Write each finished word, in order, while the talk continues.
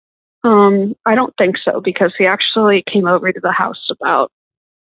I don't think so, because he actually came over to the house about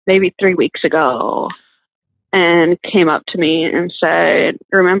maybe 3 weeks ago and came up to me and said,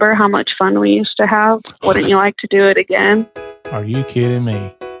 "Remember how much fun we used to have? Wouldn't you like to do it again?" Are you kidding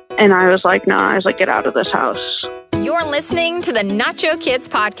me? And I was like, "No." I was like, "Get out of this house." You're listening to the Nacho Kids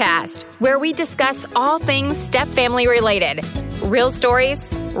podcast, where we discuss all things step family related. Real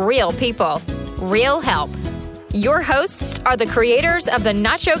stories, real people, real help. Your hosts are the creators of the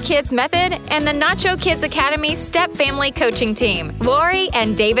Nacho Kids Method and the Nacho Kids Academy Step Family Coaching Team, Lori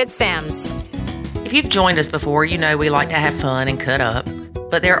and David Sims. If you've joined us before, you know we like to have fun and cut up.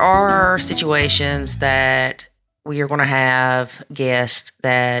 But there are situations that we are going to have guests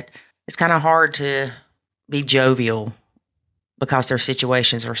that it's kind of hard to be jovial because their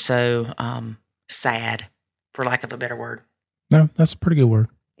situations are so sad, for lack of a better word. No, that's a pretty good word.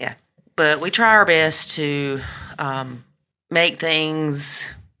 Yeah. But we try our best to make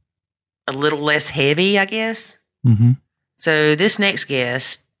things a little less heavy, I guess. Mm-hmm. So this next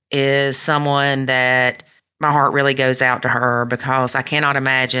guest is someone that my heart really goes out to her, because I cannot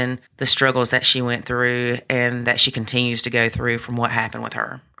imagine the struggles that she went through and that she continues to go through from what happened with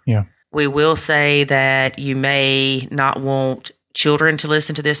her. Yeah. We will say that you may not want children to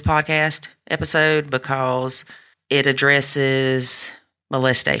listen to this podcast episode because it addresses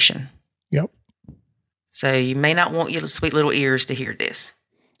molestation. Yep. So you may not want your sweet little ears to hear this.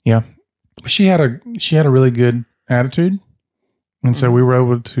 Yeah. She had a really good attitude. And so we were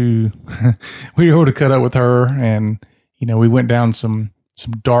able to cut up with her, and we went down some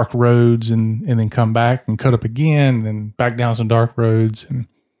dark roads and then come back and cut up again and then back down some dark roads. And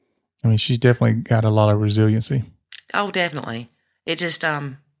I mean, she's definitely got a lot of resiliency. Oh, definitely. It just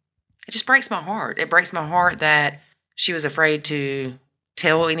breaks my heart. It breaks my heart that she was afraid to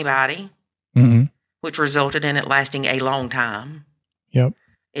tell anybody, mm-hmm. which resulted in it lasting a long time. Yep.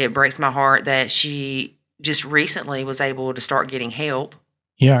 It breaks my heart that she just recently was able to start getting help.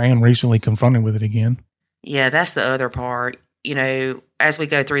 Yeah, and recently confronted with it again. Yeah, that's the other part. As we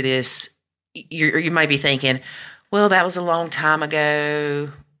go through this, you may be thinking, well, that was a long time ago.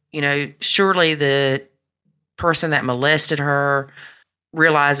 Surely the person that molested her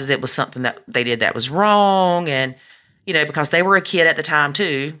realizes it was something that they did that was wrong. And, because they were a kid at the time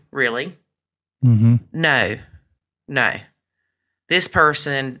too, really. Mm-hmm. No. This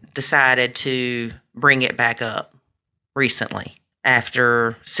person decided to bring it back up recently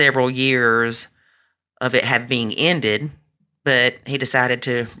after several years of it have being ended, but he decided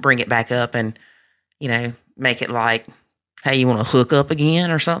to bring it back up and, make it like, hey, you want to hook up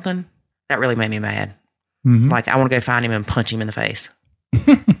again or something? That really made me mad. Mm-hmm. Like, I want to go find him and punch him in the face.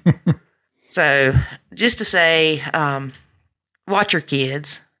 So just to say, watch your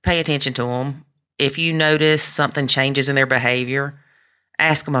kids, pay attention to them. If you notice something changes in their behavior,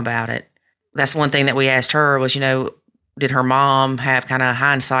 ask them about it. That's one thing that we asked her was, did her mom have kind of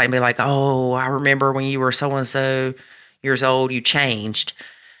hindsight and be like, oh, I remember when you were so-and-so years old, you changed.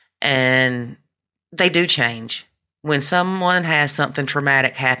 And they do change. When someone has something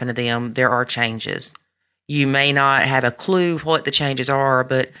traumatic happen to them, there are changes. You may not have a clue what the changes are,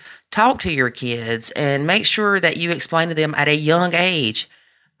 but talk to your kids and make sure that you explain to them at a young age.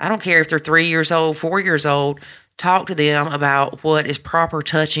 I don't care if they're 3 years old, 4 years old. Talk to them about what is proper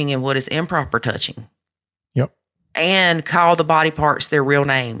touching and what is improper touching. Yep. And call the body parts their real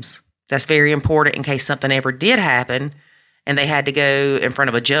names. That's very important in case something ever did happen and they had to go in front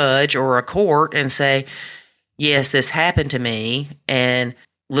of a judge or a court and say, yes, this happened to me and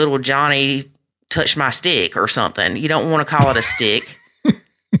little Johnny touched my stick or something. You don't want to call it a stick.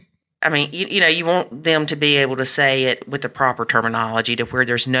 I mean, you want them to be able to say it with the proper terminology to where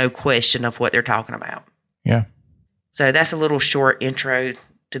there's no question of what they're talking about. Yeah. So that's a little short intro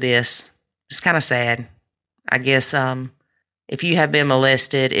to this. It's kind of sad. I guess if you have been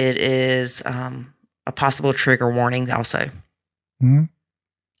molested, it is a possible trigger warning also. Mm-hmm.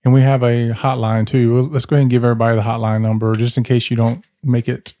 And we have a hotline too. Well, let's go ahead and give everybody the hotline number just in case you don't make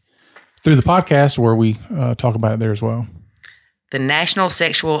it through the podcast where we talk about it there as well. The National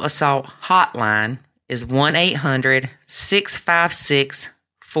Sexual Assault Hotline is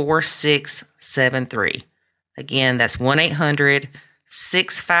 1-800-656-4673. Again, that's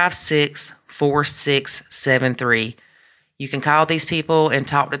 1-800-656-4673. You can call these people and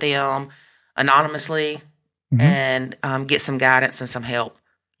talk to them anonymously and get some guidance and some help.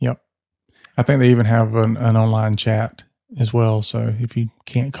 Yep. I think they even have an online chat as well. So if you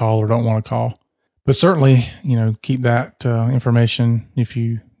can't call or don't want to call, but certainly, keep that information if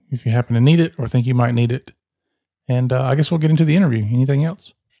you happen to need it or think you might need it. And I guess we'll get into the interview. Anything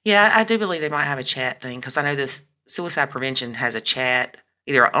else? Yeah, I do believe they might have a chat thing because I know this suicide prevention has a chat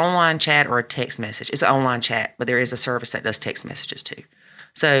either an online chat or a text message. It's an online chat, but there is a service that does text messages too.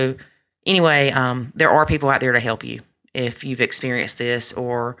 So anyway, there are people out there to help you if you've experienced this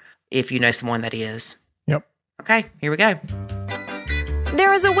or if you know someone that is. Yep. Okay, here we go.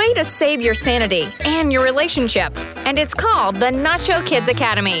 There is a way to save your sanity and your relationship, and it's called the Nacho Kids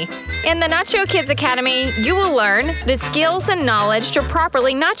Academy. In the Nacho Kids Academy, you will learn the skills and knowledge to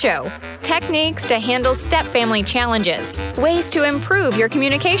properly nacho, techniques to handle step-family challenges, ways to improve your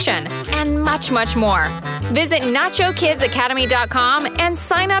communication, and much, much more. Visit NachoKidsAcademy.com and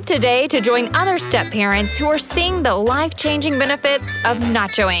sign up today to join other step parents who are seeing the life-changing benefits of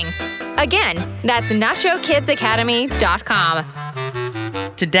nachoing. Again, that's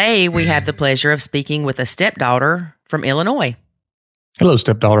NachoKidsAcademy.com. Today, we have the pleasure of speaking with a stepdaughter from Illinois. Hello,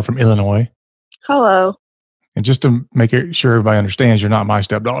 stepdaughter from Illinois. Hello. And just to make sure everybody understands, you're not my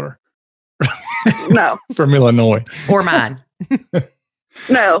stepdaughter. No. From Illinois. Or mine.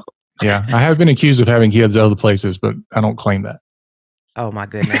 No. Yeah, I have been accused of having kids other places, but I don't claim that. Oh, my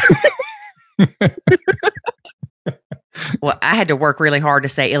goodness. Well, I had to work really hard to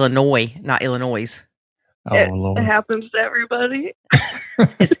say Illinois, not Illinois. Oh, Lord. It happens to everybody.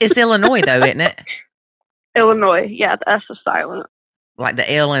 It's Illinois, though, isn't it? Illinois. Yeah, the S is silent. Like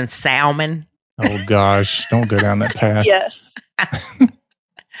the L in salmon. Oh, gosh. Don't go down that path. Yes. All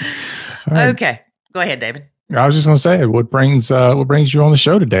right. Okay. Go ahead, David. I was just going to say, what brings you on the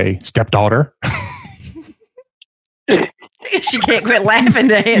show today, stepdaughter? She can't quit laughing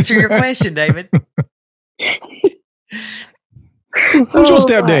to answer your question, David. Who's your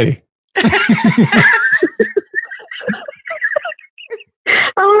stepdaddy?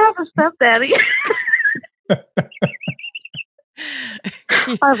 I don't have a stepdaddy.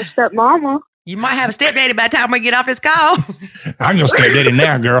 I have a stepmama. You might have a stepdaddy by the time we get off this call. I'm your stepdaddy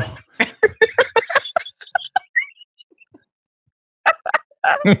now, girl.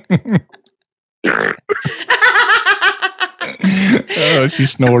 Oh, she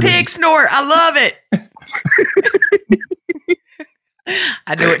snorted. Pig snort. I love it.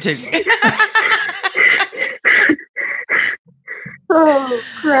 I do it too. Oh,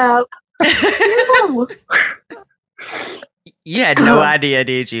 crap. No. You had no idea,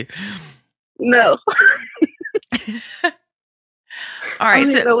 did you? No. All I right. don't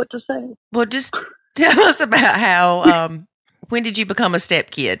even So, know what to say. well, just tell us about how, when did you become a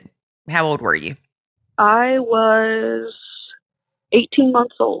stepkid? How old were you? I was 18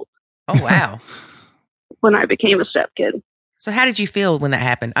 months old Oh, wow. when I became a stepkid. So how did you feel when that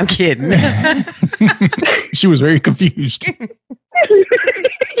happened? I'm kidding. She was very confused.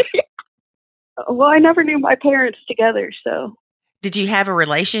 Well, I never knew my parents together, so Did you have a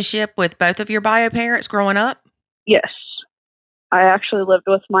relationship with both of your bio parents growing up? yes. I actually lived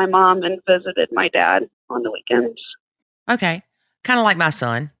with my mom and visited my dad on the weekends. Okay. Kind of like my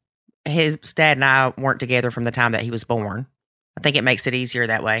son. His dad and I weren't together from the time that he was born. I think it makes it easier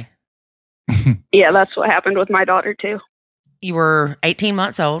that way. Yeah, that's what happened with my daughter, too. You were 18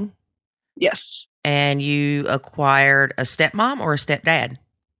 months old Yes. and you acquired a stepmom or a stepdad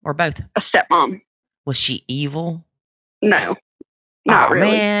or both. A stepmom. Was she evil? No. Not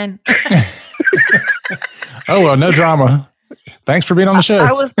really. Man. Oh, well, no drama. Thanks for being on the show.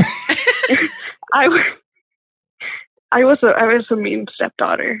 I was I was a mean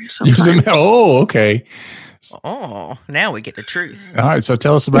stepdaughter. You was sometimes. okay. Oh, now we get the truth. All right. So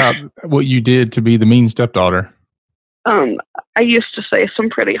tell us about what you did to be the mean stepdaughter. I used to say some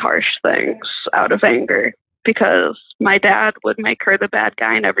pretty harsh things out of anger because my dad would make her the bad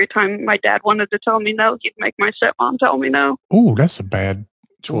guy, and every time my dad wanted to tell me no, he'd make my stepmom tell me no. Oh, that's a bad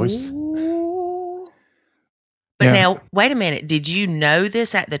choice. Ooh. But Yeah. now, wait a minute. Did you know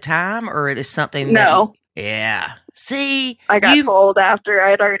this at the time or is this something No. Yeah. See, I got told after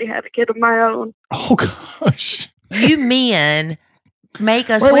I had already had a kid of my own. Oh, gosh. you men make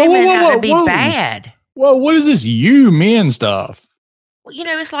us Wait, whoa, women whoa, out whoa, to be whoa. bad. Well, what is this you men stuff? Well, you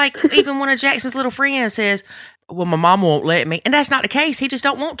know, it's like even one of Jackson's little friends says, well, my mom won't let me. And that's not the case. He just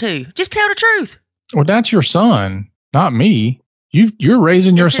don't want to. Just tell the truth. Well, that's your son, not me. You're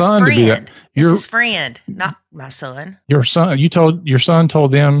raising your It's his son to be that. friend. It's his friend, not my son. Your son. Your son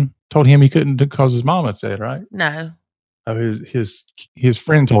told him he couldn't because his mama said, right? No. Oh, his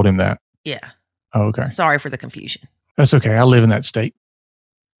friend told him that. Yeah. Oh, okay. Sorry for the confusion. That's okay. I live in that state.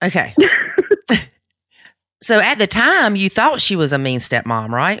 Okay. So at the time, you thought she was a mean stepmom,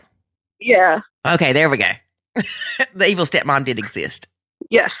 right? Yeah. Okay, there we go. The evil stepmom did exist.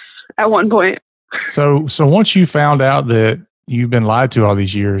 Yes. At one point. So once you found out that you've been lied to all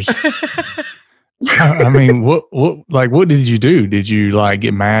these years, I mean, what did you do? Did you like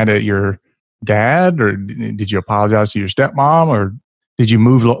get mad at your dad, or did you apologize to your stepmom, or Did you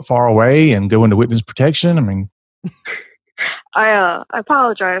move far away and go into witness protection? I mean, I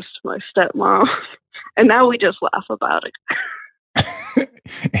apologized to my stepmom, and now we just laugh about it.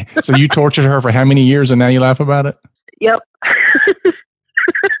 so you tortured her for how many years, and now you laugh about it? Yep.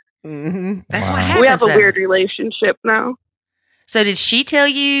 That's Wow. what happens. We have a though. weird relationship now. So did she tell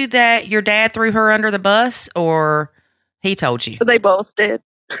you that your dad threw her under the bus, or he told you? They both did.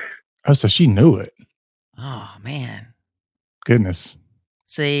 Oh, so she knew it. Oh, man. Goodness.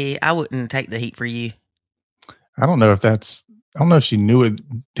 See, I wouldn't take the heat for you. I don't know if she knew it.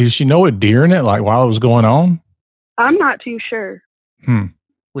 Did she know it during it, like while it was going on? I'm not too sure.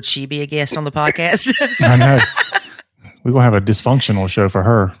 Would she be a guest on the podcast? I know. We're going to have a dysfunctional show for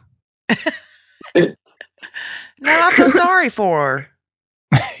her. No, I feel sorry for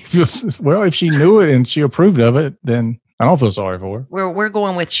her. Well, if she knew it and she approved of it, then I don't feel sorry for her. We're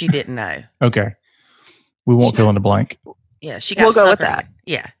going with she didn't know. Okay. We won't fill in the blank. Yeah, she got We'll go with suckered that. in.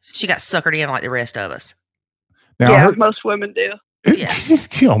 Yeah, she got suckered in like the rest of us. Now, Yeah, most women do. Yeah.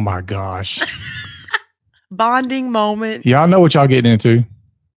 Oh my gosh. Bonding moment. Y'all know what y'all getting into.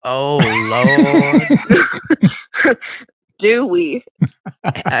 Oh, Lord. Do we?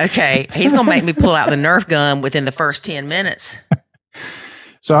 Okay, he's going to make me pull out the Nerf gun within the first 10 minutes.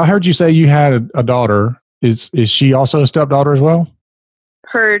 So I heard you say you had a daughter. Is she also a stepdaughter as well?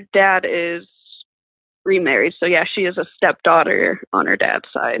 Her dad is remarried. So, yeah, she is a stepdaughter on her dad's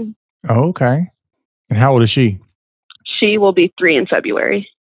side. Oh, okay. And how old is she? She will be 3 in February.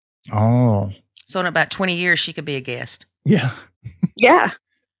 Oh, So in about 20 years, she could be a guest. yeah. Yeah.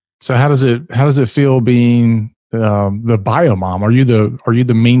 So how does it feel being the bio mom? Are you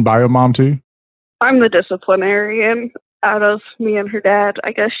the mean bio mom too? I'm the disciplinarian out of me and her dad,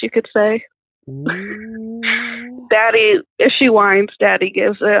 I guess you could say. Daddy, if she whines, Daddy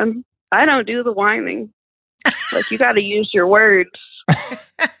gives in. I don't do the whining. Like, you got to use your words.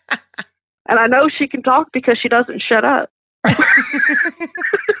 And I know she can talk because she doesn't shut up.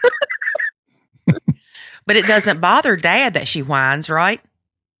 But it doesn't bother Dad that she whines, right?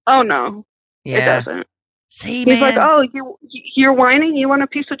 Oh, no, Yeah. it doesn't. See, He's man. like, oh, you're whining? You want a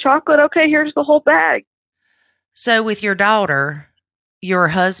piece of chocolate? Okay, here's the whole bag. So with your daughter, your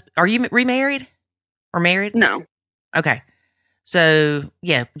husband, are you remarried or married? No. Okay. So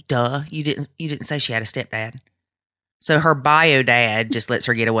yeah, duh. You didn't say she had a stepdad. So her bio dad just lets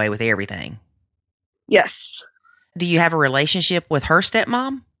her get away with everything. Yes. Do you have a relationship with her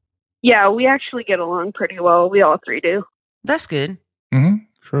stepmom? Yeah, we actually get along pretty well. We all 3 do. That's good. Mm-hmm.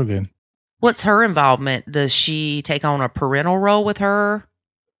 Sure, good. What's her involvement? Does she take on a parental role with her?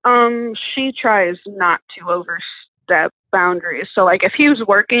 She tries not to overstep boundaries. So, like, if he was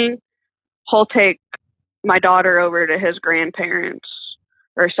working, he'll take my daughter over to his grandparents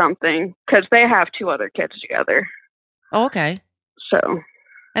or something because they have 2 other kids together. Oh, okay. So,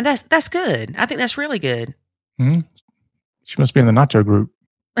 And that's good. I think that's really good. Mm-hmm. She must be in the nacho group.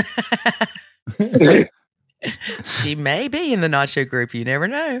 She may be in the nacho group. You never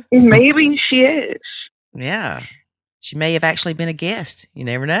know. maybe she is. Yeah. She may have actually been a guest. You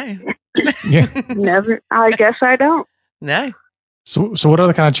never know. Yeah. Never. I guess I don't. No. So what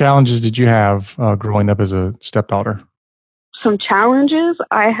other kind of challenges did you have growing up as a stepdaughter? Some challenges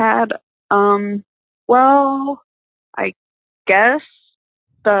I had. Well, I guess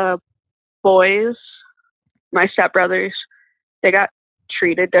the boys, my stepbrothers, they got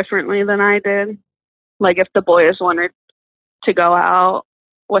treated differently than I did. Like, if the boys wanted to go out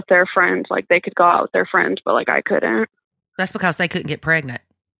with their friends, like, they could go out with their friends, but, like, I couldn't. That's because they couldn't get pregnant.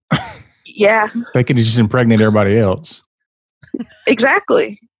 Yeah, They could just impregnate everybody else.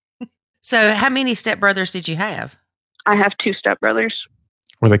 exactly. So how many stepbrothers did you have? I have 2 stepbrothers.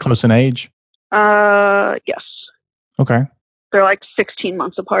 Were they close in age? Yes. Okay. They're like 16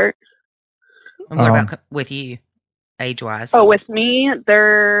 months apart. And what about with you, age-wise? Oh, with me,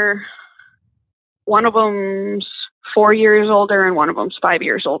 one of them's 4 years older and one of them's 5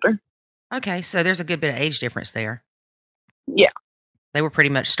 years older. Okay, so there's a good bit of age difference there. Yeah. They were pretty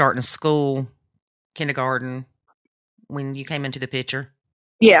much starting school, kindergarten, when you came into the picture.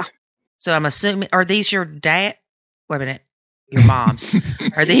 Yeah. So I'm assuming, are these your dad? Wait a minute, your mom's.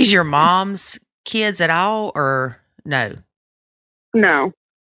 Are these your mom's kids at all, or no? No.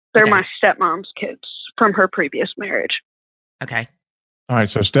 They're Okay. my stepmom's kids from her previous marriage. Okay. All right.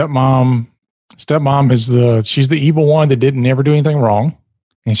 So stepmom is she's the evil one that didn't never do anything wrong.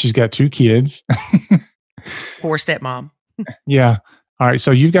 And she's got 2 kids. Poor stepmom. Yeah. All right.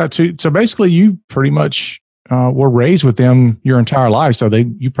 So you've got 2. So basically you pretty much were raised with them your entire life. So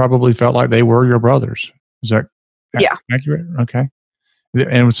you probably felt like they were your brothers. Is that Yeah. accurate? Okay.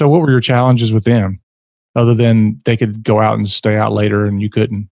 And so what were your challenges with them? other than they could go out and stay out later and you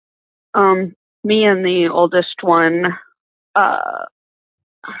couldn't? Me and the oldest one, the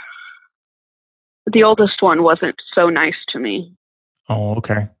oldest one wasn't so nice to me. Oh,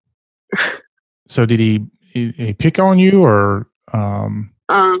 okay. So did he pick on you or?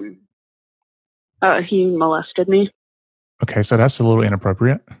 He molested me. Okay, so that's a little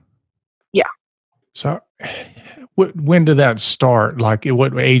inappropriate. Yeah. So when did that start? Like, at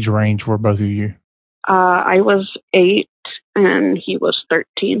what age range were both of you? I was 8 and he was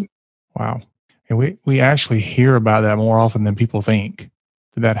 13. Wow. And we actually hear about that more often than people think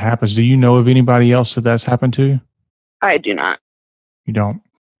that happens. Do you know of anybody else that's happened to? I do not. You don't?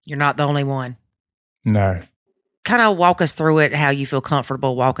 You're not the only one. No. Kind of walk us through it, how you feel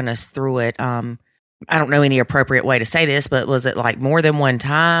comfortable walking us through it. I don't know any appropriate way to say this, but was it like more than one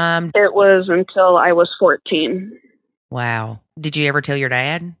time? It was until I was 14. Wow. Did you ever tell your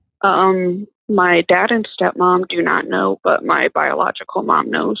dad? My dad and stepmom do not know, but my biological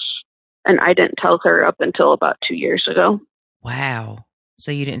mom knows. And I didn't tell her up until about 2 years ago. Wow.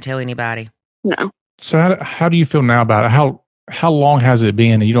 So you didn't tell anybody? No. So how do you feel now about it? How long has it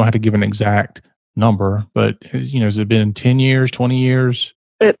been? And you don't have to give an exact number, but has it been 10 years, 20 years?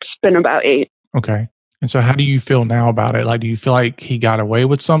 It's been about 8. Okay. And so how do you feel now about it? Like, do you feel like he got away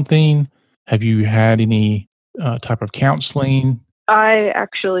with something? Have you had any type of counseling? I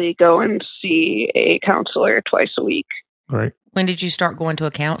actually go and see a counselor twice a week. Great. When did you start going to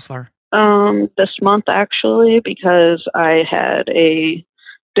a counselor? This month, actually, because I had a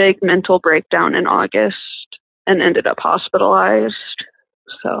big mental breakdown in August and ended up hospitalized.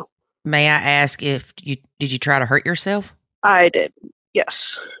 So, may I ask did you try to hurt yourself? I did. Yes.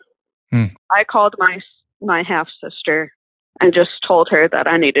 I called my half sister and just told her that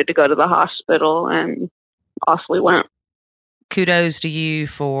I needed to go to the hospital, and off we went. Kudos to you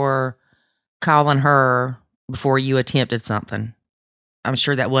for calling her before you attempted something. I'm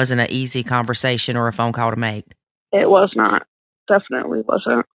sure that wasn't an easy conversation or a phone call to make. It was not. Definitely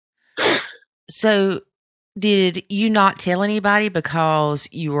wasn't. So, did you not tell anybody because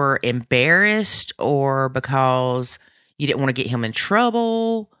you were embarrassed or because you didn't want to get him in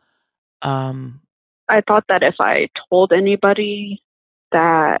trouble? I thought that if I told anybody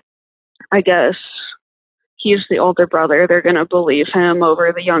that, I guess he's the older brother, they're going to believe him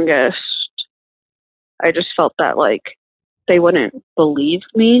over the youngest. I just felt that like they wouldn't believe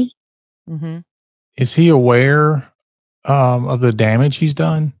me. Mm-hmm. Is he aware of the damage he's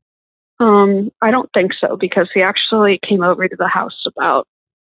done? I don't think so, because he actually came over to the house about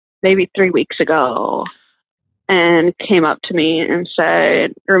maybe 3 weeks ago and came up to me and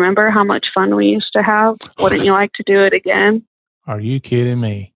said, "Remember how much fun we used to have? Wouldn't you like to do it again?" Are you kidding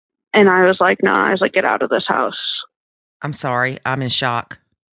me? And I was like, no. I was like, "Get out of this house." I'm sorry. I'm in shock.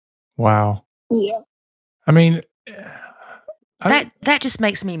 Wow. Yeah. I mean, that just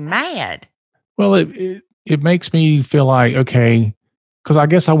makes me mad. Well, it makes me feel like, okay, because I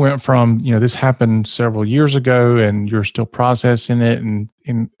guess I went from, this happened several years ago and you're still processing it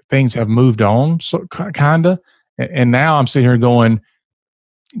and things have moved on, so kind of. And now I'm sitting here going,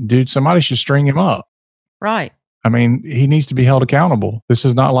 dude, somebody should string him up. Right. I mean, he needs to be held accountable. This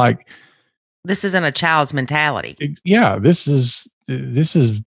is not like. This isn't a child's mentality. Yeah, this is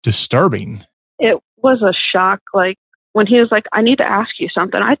disturbing. It was a shock. Like when he was like, "I need to ask you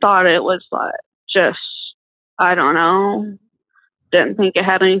something," I thought it was like just, I don't know. Didn't think it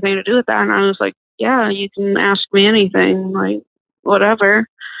had anything to do with that. And I was like, "Yeah, you can ask me anything, like whatever."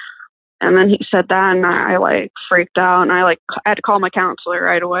 And then he said that and I like freaked out and I had to call my counselor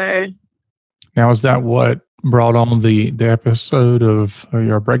right away. Now, is that what brought on the episode of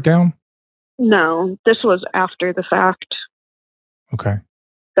your breakdown? No, this was after the fact. Okay.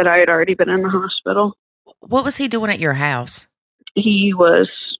 That I had already been in the hospital. What was he doing at your house? He was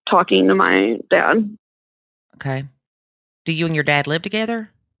talking to my dad. Okay. Do you and your dad live together?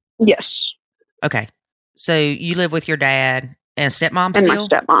 Yes. Okay. So you live with your dad and stepmom and still?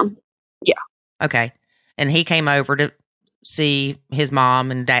 My stepmom. Yeah. Okay. And he came over to see his mom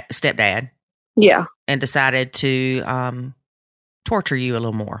and stepdad. Yeah. And decided to torture you a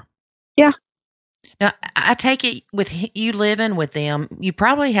little more. Yeah. Now, I take it with you living with them, you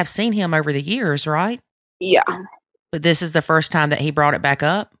probably have seen him over the years, right? Yeah. But this is the first time that he brought it back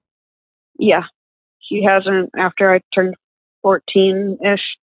up? Yeah. He hasn't, after I turned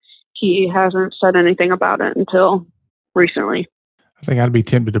 14-ish, he hasn't said anything about it until recently. I think I'd be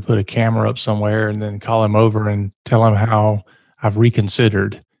tempted to put a camera up somewhere and then call him over and tell him how I've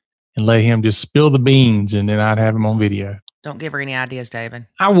reconsidered and let him just spill the beans, and then I'd have him on video. Don't give her any ideas, David.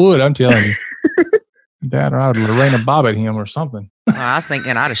 I would, I'm telling you. That, or I would Lorena Bob at him or something. Well, I was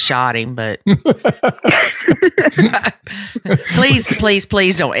thinking I'd have shot him, but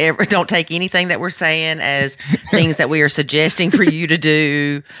please don't take anything that we're saying as things that we are suggesting for you to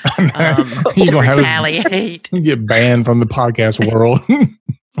do. He's To going to retaliate. get banned from the podcast world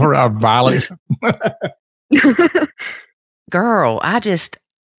for our violence. Girl,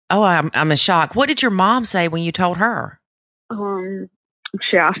 I'm in shock. What did your mom say when you told her?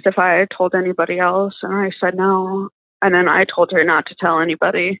 She asked if I had told anybody else, and I said no. And then I told her not to tell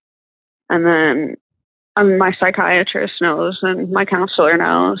anybody. And then my psychiatrist knows and my counselor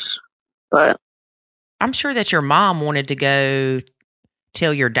knows. But I'm sure that your mom wanted to go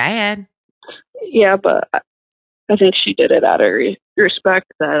tell your dad. Yeah, but I think she did it out of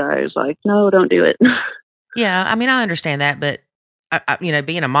respect that I was like, no, don't do it. Yeah, I mean, I understand that, but,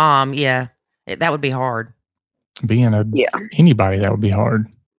 being a mom, that would be hard. Being anybody, that would be hard.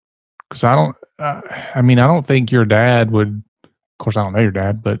 Because I don't think your dad would, of course, I don't know your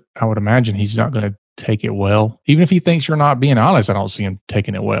dad, but I would imagine he's not going to take it well. Even if he thinks you're not being honest, I don't see him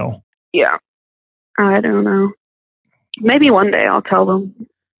taking it well. Yeah. I don't know. Maybe one day I'll tell them.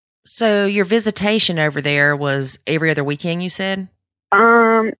 So your visitation over there was every other weekend, you said?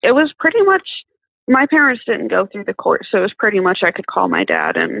 It was pretty much, my parents didn't go through the court, so it was pretty much I could call my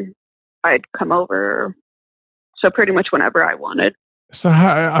dad and I'd come over. So pretty much whenever I wanted. So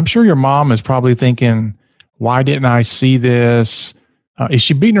I'm sure your mom is probably thinking, why didn't I see this? Is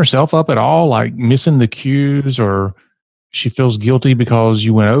she beating herself up at all, like missing the cues, or she feels guilty because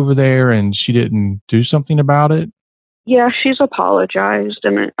you went over there and she didn't do something about it? Yeah, she's apologized,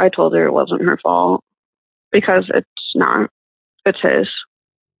 and I told her it wasn't her fault because it's not. It's his.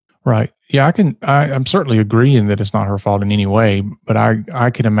 Right. Yeah, I'm certainly agreeing that it's not her fault in any way, but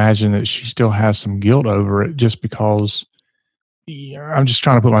I can imagine that she still has some guilt over it just because I'm just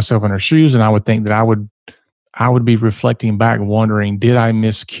trying to put myself in her shoes, and I would think that I would be reflecting back, wondering, did I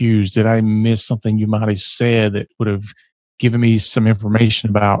miss cues? Did I miss something you might have said that would have given me some information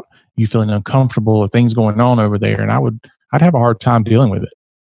about you feeling uncomfortable or things going on over there? And I'd have a hard time dealing with it.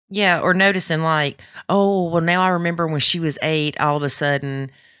 Yeah, or noticing like, oh, well, now I remember when she was 8, all of a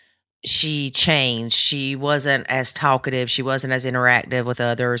sudden she changed. She wasn't as talkative. She wasn't as interactive with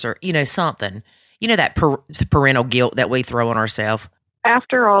others, or, something. That parental guilt that we throw on ourselves.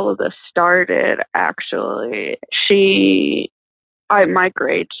 After all of this started, actually, my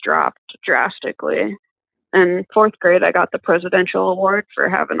grades dropped drastically. In 4th grade, I got the presidential award for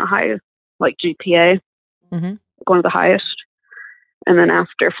having a high, GPA, one of the highest. And then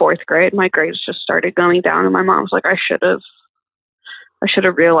after 4th grade, my grades just started going down, and my mom's like, I should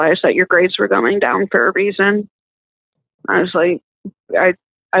have realized that your grades were going down for a reason. I was like,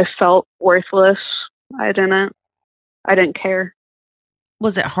 I felt worthless. I didn't care.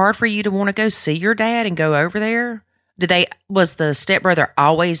 Was it hard for you to want to go see your dad and go over there? Was the stepbrother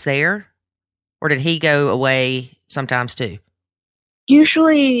always there? Or did he go away sometimes too?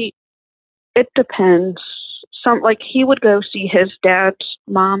 Usually it depends. He would go see his dad's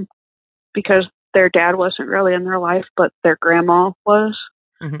mom because their dad wasn't really in their life, but their grandma was.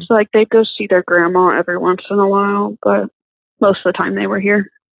 Mm-hmm. So they'd go see their grandma every once in a while, but most of the time they were here.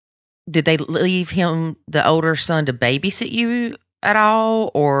 Did they leave him, the older son, to babysit you at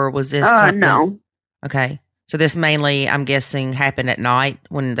all? Or was this something? No. Okay. So this mainly, I'm guessing, happened at night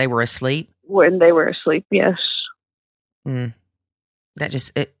when they were asleep? When they were asleep, yes. That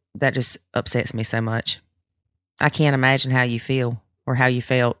just upsets me so much. I can't imagine how you feel or how you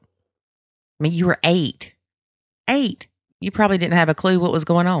felt. I mean, you were 8. 8. You probably didn't have a clue what was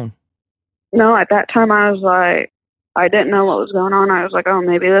going on. No, at that time I was like, I didn't know what was going on. I was like, oh,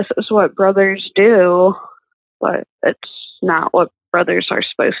 maybe this is what brothers do, but it's not what brothers are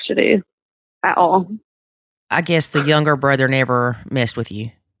supposed to do at all. I guess the younger brother never messed with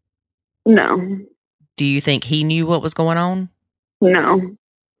you. No. Do you think he knew what was going on? No.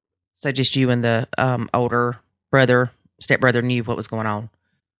 So just you and the older stepbrother knew what was going on?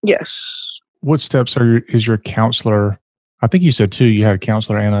 Yes. What steps is your counselor? I think you said too, you had a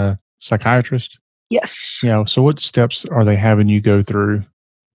counselor and a psychiatrist? Yes. Yeah. So what steps are they having you go through?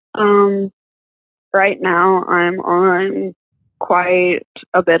 Right now I'm on quite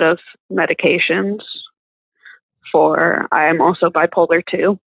a bit of medications I'm also bipolar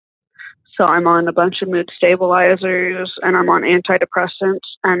 2. So I'm on a bunch of mood stabilizers, and I'm on antidepressants,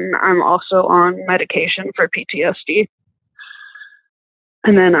 and I'm also on medication for PTSD.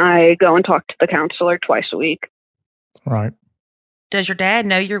 And then I go and talk to the counselor twice a week. Right. Does your dad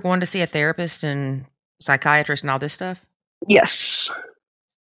know you're going to see a therapist and psychiatrist and all this stuff? Yes.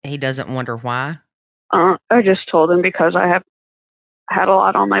 He doesn't wonder why? I just told him because I have had a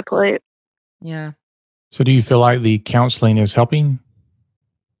lot on my plate. Yeah. So do you feel like the counseling is helping?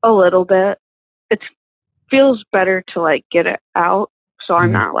 A little bit. It feels better to like get it out, so I'm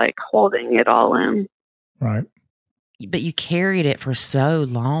Mhm. not like holding it all in. Right. But you carried it for so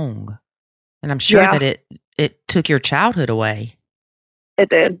long. And I'm sure Yeah. that it took your childhood away. It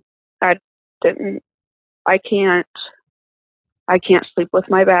did. I didn't. I can't sleep with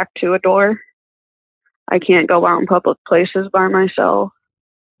my back to a door. I can't go out in public places by myself.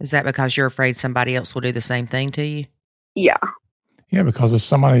 Is that because you're afraid somebody else will do the same thing to you? Yeah. Yeah, because it's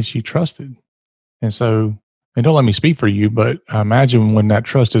somebody she trusted. And so, and don't let me speak for you, but I imagine when that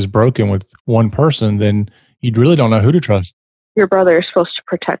trust is broken with one person, then you really don't know who to trust. Your brother is supposed to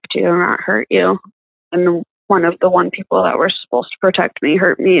protect you and not hurt you. And one of the people that were supposed to protect me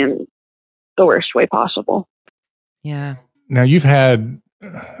hurt me in the worst way possible. Yeah. Now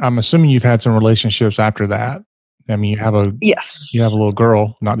I'm assuming you've had some relationships after that. I mean, Yes. you have a little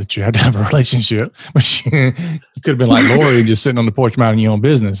girl, not that you had to have a relationship, but you could have been like Lori, just sitting on the porch minding your own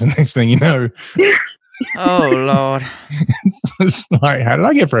business. And next thing you know, Oh, Lord. it's like, how did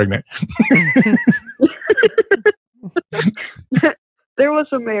I get pregnant? There was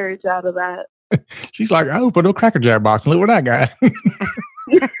a marriage out of that. She's like, I opened a Cracker Jack box and look what I got.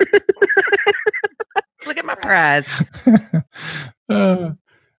 Look at my prize.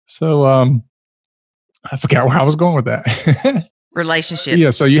 So I forgot where I was going with that. Relationship. Yeah.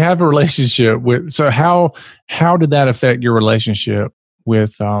 So you have a relationship with, so how did that affect your relationship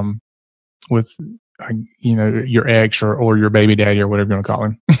with your ex or your baby daddy or whatever you want to call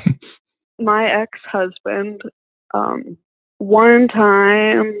him? My ex-husband, one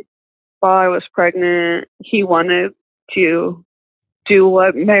time while I was pregnant, he wanted to do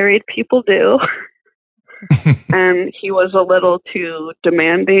what married people do. And he was a little too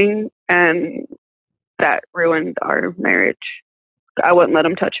demanding, and that ruined our marriage. I wouldn't let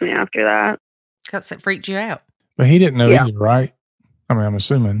him touch me after that. Because it freaked you out. But he didn't know Yeah. either, right? I mean, I'm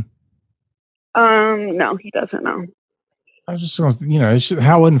assuming. No, he doesn't know. I was just going to,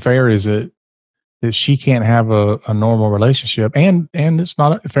 how unfair is it that she can't have a normal relationship? And it's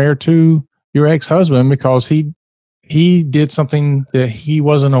not fair to your ex-husband because he did something that he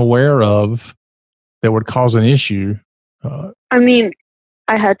wasn't aware of that would cause an issue. I mean,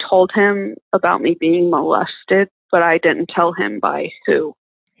 I had told him about me being molested, but I didn't tell him by who.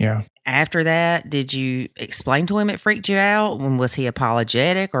 Yeah. After that, did you explain to him it freaked you out? Was he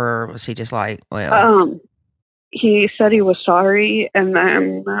apologetic or was he just like, well? He said he was sorry, and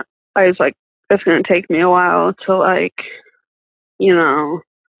then I was like, it's going to take me a while to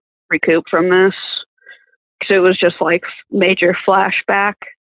recoup from this. Because it was just like major flashback.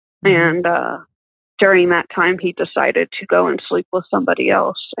 Mhm. And during that time, he decided to go and sleep with somebody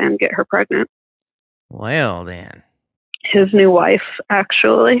else and get her pregnant. Well, then. His new wife,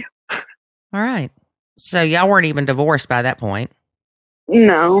 actually. All right. So y'all weren't even divorced by that point.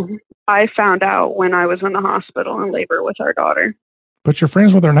 No, I found out when I was in the hospital in labor with our daughter. But you're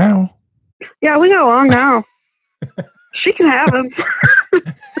friends with her now. Yeah, we go along now. She can have him.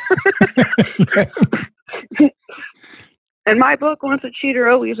 In my book, once a cheater,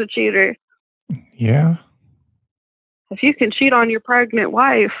 always a cheater. Yeah. If you can cheat on your pregnant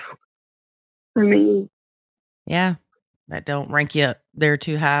wife, I mean... Yeah. That don't rank you up there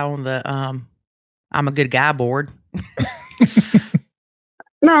too high on the I'm a good guy board.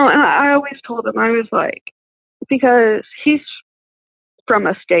 No, and I always told him, I was like, because he's from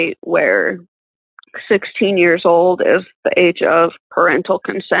a state where 16 years old is the age of parental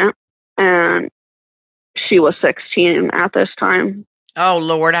consent, and she was 16 at this time. Oh,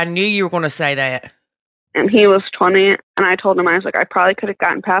 Lord, I knew you were going to say that. And he was 20, and I told him, I was like, I probably could have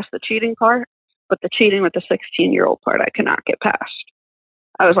gotten past the cheating part, but the cheating with the 16-year-old part, I cannot get past.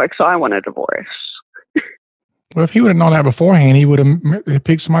 I was like, so I want a divorce. Well, if he would have known that beforehand, he would have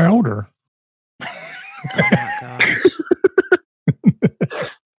picked somebody older. Oh, my gosh.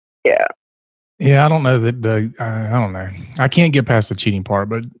 Yeah. Yeah, I don't know that I don't know. I can't get past the cheating part,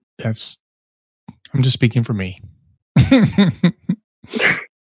 but I'm just speaking for me.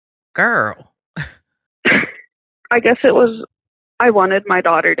 Girl. I guess I wanted my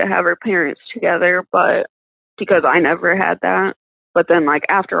daughter to have her parents together, but because I never had that. But then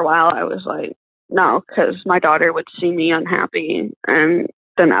after a while, I was like, no, because my daughter would see me unhappy, and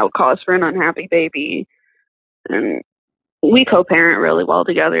then that would cause for an unhappy baby. And we co-parent really well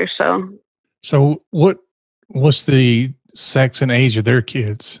together. So what's the sex and age of their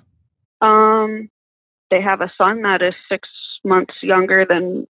kids? They have a son that is 6 months younger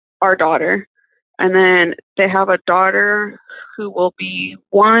than our daughter. And then they have a daughter who will be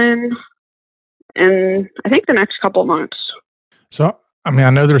 1 in, I think, the next couple months. So, I mean, I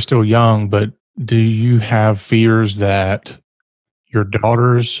know they're still young, but do you have fears that your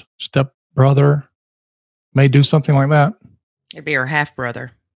daughter's stepbrother may do something like that? It'd be her half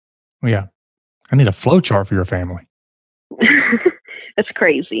brother. Yeah. I need a flow chart for your family. It's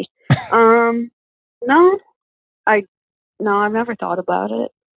crazy. No, I've never thought about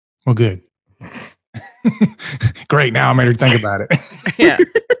it. Well, good. Great. Now I made her think about it. Yeah.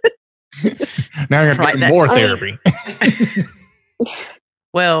 Now you're going to do more therapy.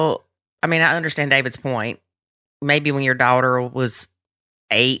 Well, I mean, I understand David's point. Maybe when your daughter was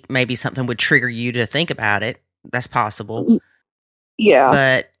 8, maybe something would trigger you to think about it. That's possible. Yeah.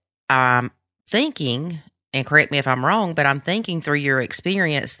 But I'm thinking, and correct me if I'm wrong, but I'm thinking through your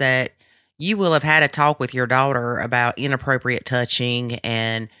experience that you will have had a talk with your daughter about inappropriate touching,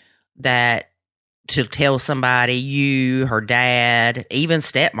 and that to tell somebody, you, her dad, even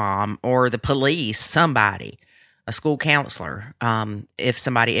stepmom or the police, somebody, a school counselor, if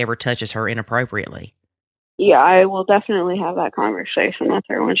somebody ever touches her inappropriately. Yeah, I will definitely have that conversation with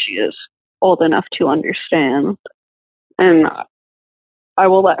her when she is old enough to understand. And I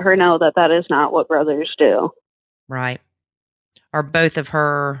will let her know that that is not what brothers do. Right. Are both of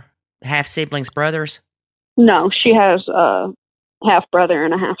her half siblings brothers? No, she has a half brother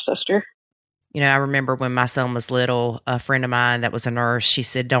and a half sister. You know, I remember when my son was little, a friend of mine that was a nurse, she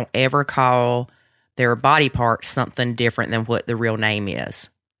said, don't ever call their body parts something different than what the real name is.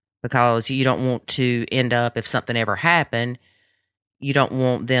 Because you don't want to end up, if something ever happened, you don't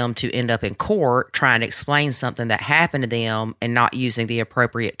want them to end up in court trying to explain something that happened to them and not using the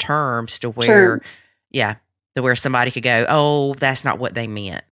appropriate terms to where, to where somebody could go, oh, that's not what they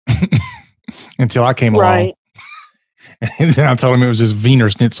meant. Until I came along. And then I told him it was just Wiener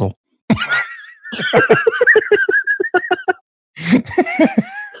Schnitzel.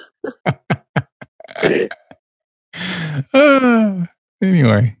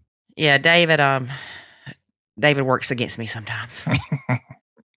 Anyway. Yeah, David works against me sometimes.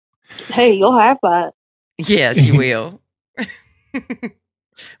 Hey, you'll have that. Yes, you will.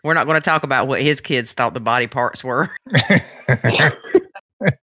 We're not going to talk about what his kids thought the body parts were.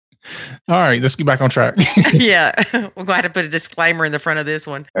 All right, let's get back on track. Yeah, we're going to have to put a disclaimer in the front of this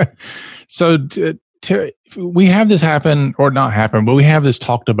one. So we have this happen, or not happen, but we have this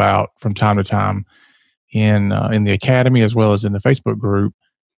talked about from time to time in the academy as well as in the Facebook group.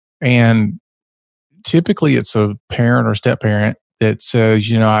 And typically it's a parent or step parent that says,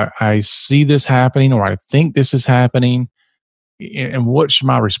 you know, I see this happening, or I think this is happening, and what should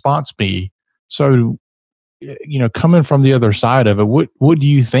my response be? So, you know, coming from the other side of it, what do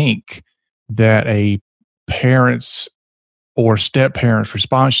you think that a parent's or step parent's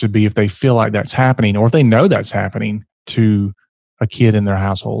response should be if they feel like that's happening, or if they know that's happening to a kid in their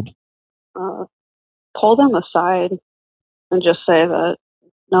household? Pull them aside and just say that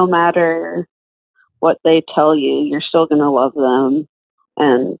no matter what they tell you, you're still going to love them.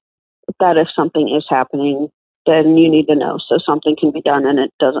 And that if something is happening, then you need to know so something can be done and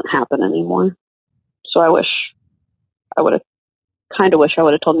it doesn't happen anymore. So I wish I would have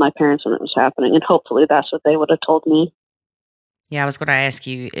told my parents when it was happening, and hopefully that's what they would have told me. Yeah, I was going to ask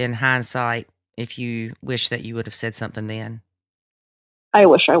you in hindsight if you wish that you would have said something then. I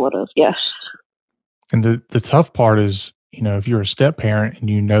wish I would have, yes. And the tough part is, you know, if you're a step parent and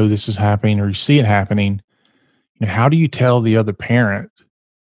you know this is happening or you see it happening, you know, how do you tell the other parent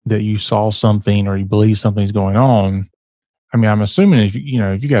that you saw something or you believe something's going on? I mean, I'm assuming if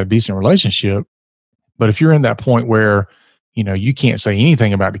you got a decent relationship, but if you're in that point where, you know, you can't say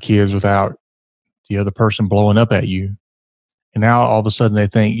anything about the kids without the other person blowing up at you, and now all of a sudden they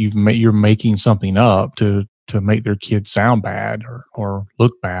think you're making something up to make their kids sound bad or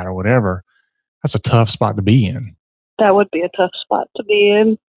look bad or whatever, that's a tough spot to be in. That would be a tough spot to be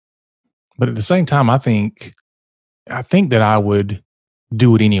in. But at the same time, I think that I would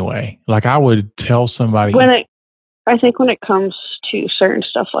do it anyway. Like I would tell somebody. I think when it comes to certain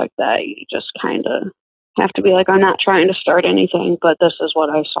stuff like that, you just kind of have to be like, I'm not trying to start anything, but this is what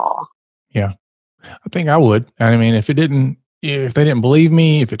I saw. Yeah, I think I would. I mean, if they didn't believe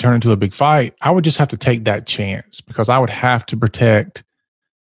me, if it turned into a big fight, I would just have to take that chance because I would have to protect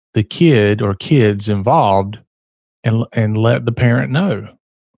the kid or kids involved and let the parent know.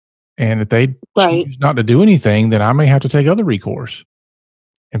 And if they choose not to do anything, then I may have to take other recourse.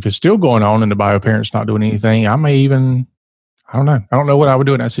 If it's still going on and the bio parent's not doing anything, I don't know. I don't know what I would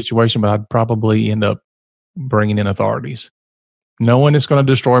do in that situation, but I'd probably end up bringing in authorities. Knowing it's going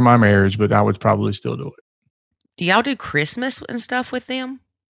to destroy my marriage, but I would probably still do it. Do y'all do Christmas and stuff with them?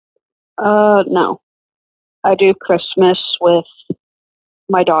 No. I do Christmas with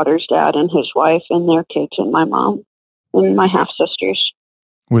my daughter's dad and his wife and their kids and my mom and my half sisters.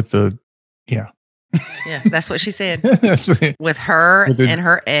 With the Yeah. Yeah, that's what she said. That's what it, With her With the- and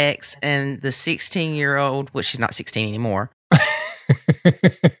her ex and the 16-year-old, which she's not 16 anymore,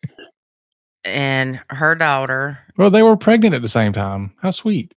 and her daughter. well, they were pregnant at the same time. How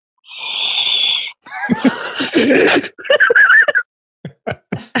sweet.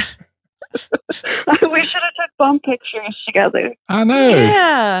 We should have took bum pictures together. I know.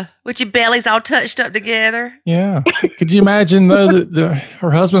 Yeah, with your bellies all touched up together. Yeah. Could you imagine though that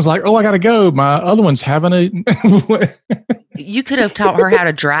her husband's like, oh, I gotta go. My other one's having a You could have taught her how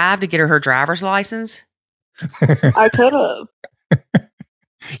to drive to get her driver's license. I could have.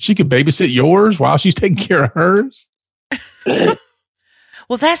 She could babysit yours while she's taking care of hers.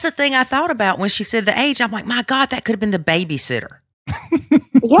 Well, that's the thing I thought about when she said the age. I'm like, my God, that could have been the babysitter.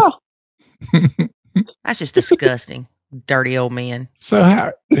 Yeah. That's just disgusting. Dirty old man. So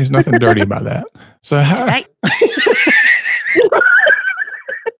how, there's nothing dirty about that. So how Hey.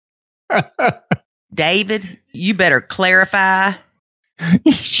 David, you better clarify.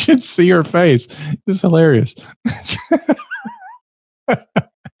 You should see her face. It's hilarious.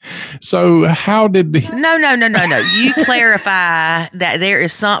 So how did the No. You clarify that there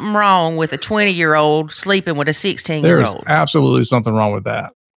is something wrong with a 20-year-old sleeping with a 16-year-old. There's absolutely something wrong with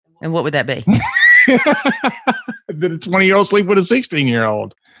that. And what would that be? Did a 20-year-old sleep with a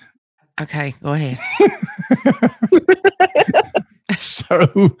 16-year-old? Okay, go ahead.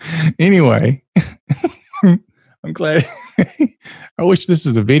 So anyway, I'm glad. I wish this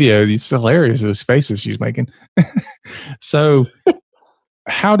is a video. It's hilarious, those faces she's making. So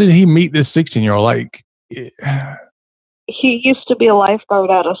how did he meet this 16-year-old? Like, He used to be a lifeguard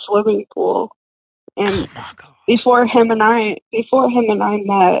at a swimming pool. And Oh my God. before him and I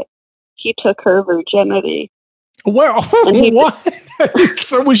met, he took her virginity. well, And he- what?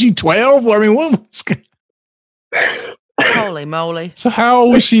 So was she 12? I mean, what was, Holy moly. so how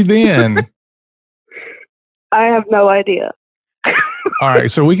old was she then? I have no idea. All right,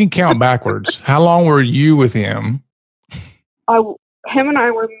 so we can count backwards. How long were you with him? Him and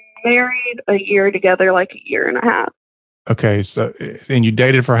I were married a year together, like a year and a half, Okay, so and you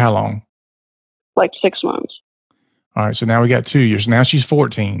dated for how long? like 6 months. All right, so now we got 2 years. Now she's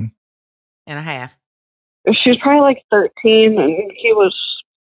 14. And a half. She was probably like 13, and he was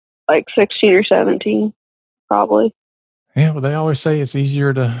like 16 or 17, probably. Yeah, well, they always say it's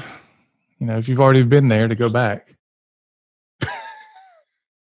easier to, if you've already been there, to go back.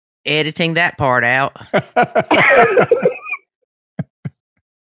 Editing that part out.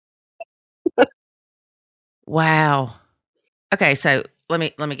 Wow. Okay, so let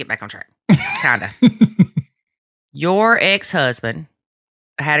me get back on track. Kinda. Your ex-husband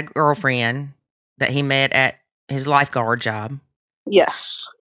had a girlfriend that he met at his lifeguard job, Yes.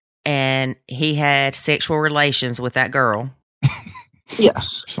 and he had sexual relations with that girl. Yes.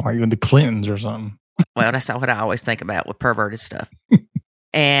 It's like even the Clintons or something. Well, that's not what I always think about with perverted stuff.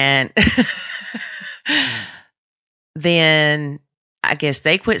 And then I guess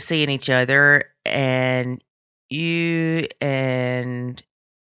they quit seeing each other, and you and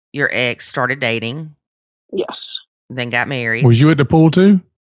your ex started dating, Yes. then got married. Was you at the pool too?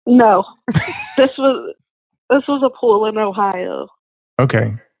 No. This was a pool in Ohio.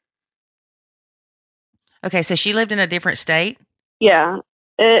 Okay. Okay, so she lived in a different state? Yeah.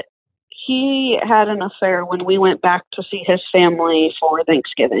 He had an affair when we went back to see his family for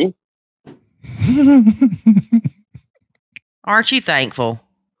Thanksgiving. Aren't you thankful?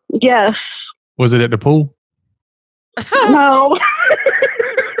 Yes. Was it at the pool? No.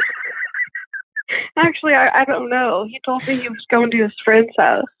 Actually, I don't know. He told me he was going to his friend's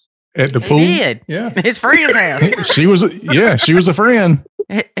house. At the He pool? did. Yeah. His friend's house. She was a friend.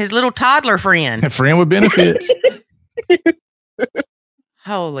 His little toddler friend. A friend with benefits.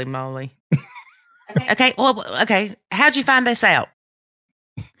 Holy moly. Okay, how'd you find this out?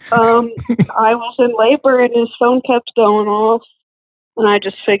 I was in labor and his phone kept going off, and I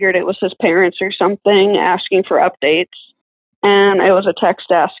just figured it was his parents or something asking for updates. And it was a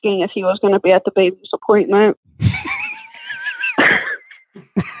text asking if he was going to be at the baby's appointment.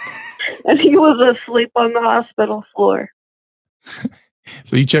 And he was asleep on the hospital floor.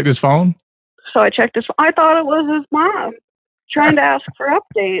 So you checked his phone? So I checked his phone. I thought it was his mom trying to ask for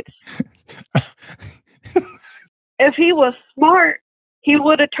updates. If he was smart, he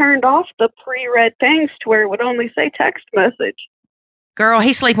would have turned off the pre-read things to where it would only say text message. Girl,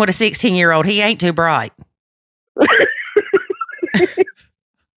 he's sleeping with a 16-year-old. He ain't too bright.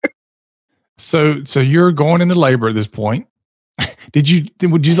 So you're going into labor at this point. Would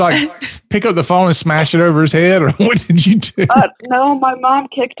you like pick up the phone and smash it over his head, or what did you do? No, my mom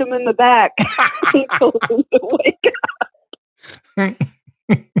kicked him in the back and told him to wake up.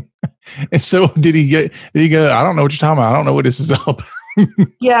 And so did he go, I don't know what you're talking about. I don't know what this is all about.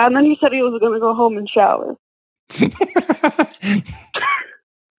 Yeah, and then he said he was going to go home and shower.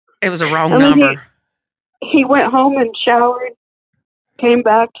 It was a wrong And then number. He went home and showered, came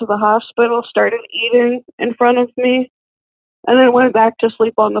back to the hospital, started eating in front of me, and then went back to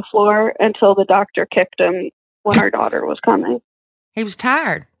sleep on the floor until the doctor kicked him when our daughter was coming. He was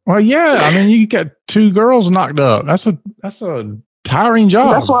tired. Well, yeah. I mean, you got 2 girls knocked up. That's a tiring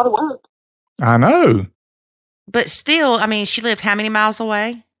job. That's a lot of work. I know. But still, I mean, she lived how many miles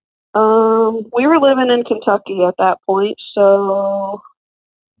away? We were living in Kentucky at that point, so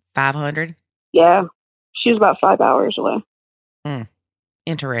 500. yeah, she's about 5 hours away.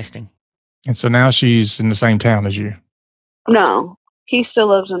 Interesting. And so now she's in the same town as you. No, he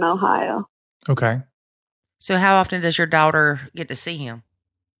still lives in Ohio. Okay. So how often does your daughter get to see him?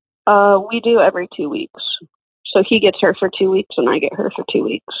 We do every 2 weeks. So he gets her for 2 weeks and I get her for 2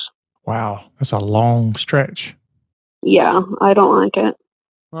 weeks. Wow. That's a long stretch. Yeah, I don't like it.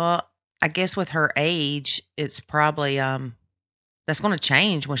 Well, I guess with her age, it's probably that's going to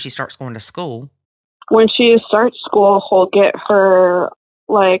change when she starts going to school. When she starts school, he'll get her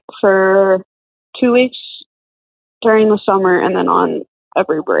like for 2 weeks during the summer and then on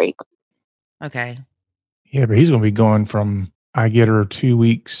every break. Okay. Yeah, but he's going to be going from I get her 2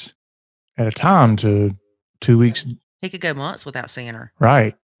 weeks at a time to 2 weeks. He could go months without seeing her.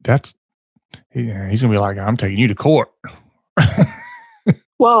 Right. He's going to be like, I'm taking you to court.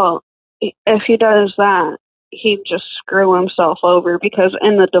 Well, if he does that, he'd just screw himself over because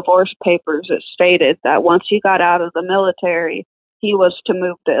in the divorce papers it stated that once he got out of the military, he was to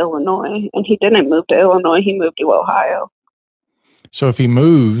move to Illinois. And he didn't move to Illinois, he moved to Ohio. So if he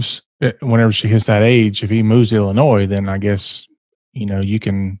moves, whenever she hits that age, if he moves to Illinois, then I guess, you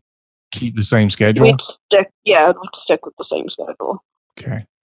can keep the same schedule. We'd stick with the same schedule. Okay.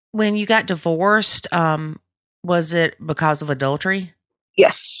 When you got divorced, was it because of adultery?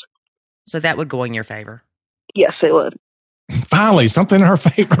 Yes. So that would go in your favor. Yes, it would. Finally, something in her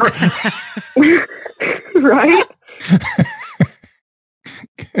favor. Right?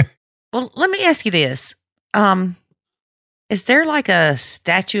 Well, let me ask you this. Is there like a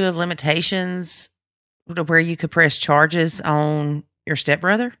statute of limitations to where you could press charges on your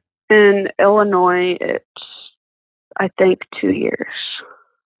stepbrother? In Illinois, it's, I think, 2 years,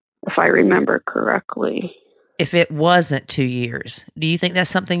 if I remember correctly. If it wasn't 2 years, do you think that's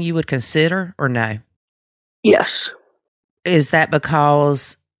something you would consider or no? Yes. Is that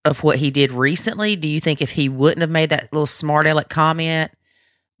because of what he did recently? Do you think if he wouldn't have made that little smart aleck comment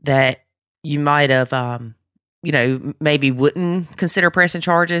that you might have, maybe wouldn't consider pressing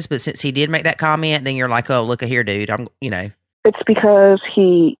charges, but since he did make that comment, then you're like, oh, look at here, dude. It's because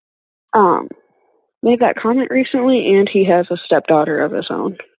he made that comment recently and he has a stepdaughter of his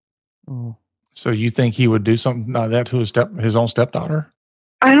own. Oh. So you think he would do something like that to his own stepdaughter?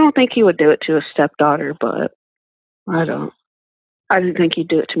 I don't think he would do it to his stepdaughter, but I didn't think he'd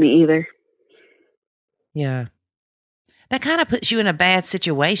do it to me either. Yeah. That kind of puts you in a bad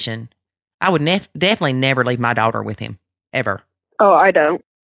situation. I would definitely never leave my daughter with him, ever. Oh, I don't.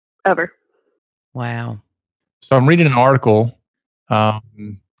 Ever. Wow. So I'm reading an article,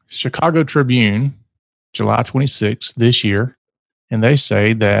 Chicago Tribune, July 26th this year, and they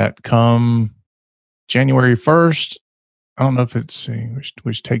say that come January 1st, I don't know if it's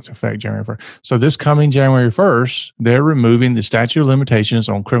which takes effect January 1st. So this coming January 1st, they're removing the statute of limitations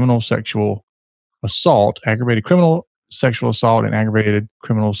on criminal sexual assault, aggravated criminal sexual assault, and aggravated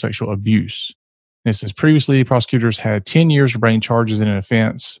criminal sexual abuse. And it says previously prosecutors had 10 years to bring charges in an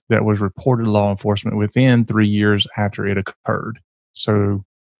offense that was reported to law enforcement within 3 years after it occurred. So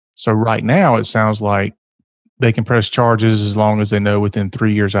right now it sounds like they can press charges as long as they know within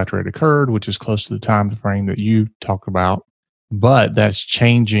 3 years after it occurred, which is close to the time frame that you talk about. But that's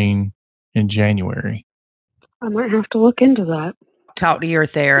changing in January. I might have to look into that. Talk to your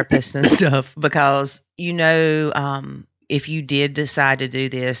therapist and stuff because, if you did decide to do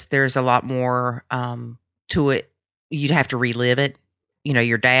this, there's a lot more to it. You'd have to relive it.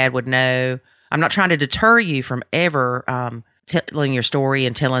 Your dad would know. I'm not trying to deter you from ever telling your story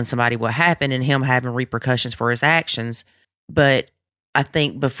and telling somebody what happened and him having repercussions for his actions. But I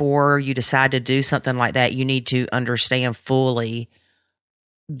think before you decide to do something like that, you need to understand fully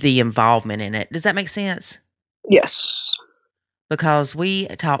the involvement in it. Does that make sense? Yes. Because we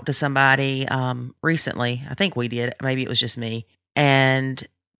talked to somebody recently, I think we did, maybe it was just me, and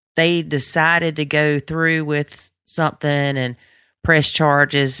they decided to go through with something and press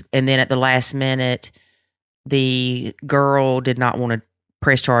charges, and then at the last minute, the girl did not want to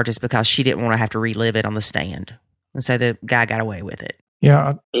press charges because she didn't want to have to relive it on the stand. And so the guy got away with it.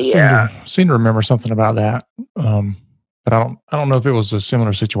 Yeah, Yeah. seem to remember something about that. But I don't know if it was a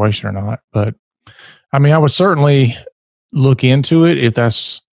similar situation or not. But I mean, I would certainly look into it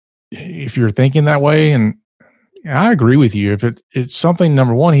if you're thinking that way. And I agree with you. If it's something,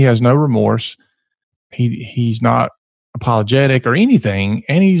 number one, he has no remorse. He's not apologetic or anything,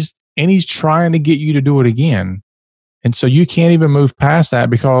 and he's trying to get you to do it again. And so you can't even move past that,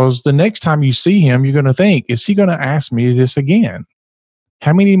 because the next time you see him, you're going to think, is he going to ask me this again?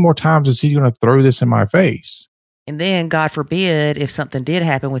 How many more times is he going to throw this in my face? And then, God forbid, if something did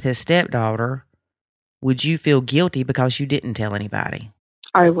happen with his stepdaughter, would you feel guilty because you didn't tell anybody?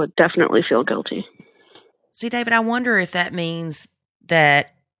 I would definitely feel guilty. See, David, I wonder if that means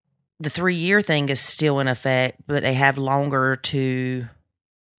that the 3-year thing is still in effect, but they have longer to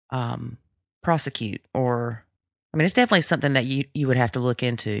prosecute. Or, I mean, it's definitely something that you would have to look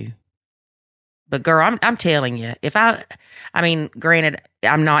into. But girl, I'm telling you, I mean, granted,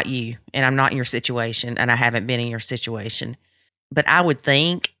 I'm not you, and I'm not in your situation, and I haven't been in your situation. But I would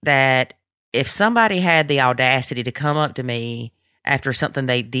think that if somebody had the audacity to come up to me after something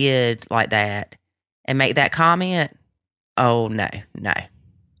they did like that and make that comment, oh no.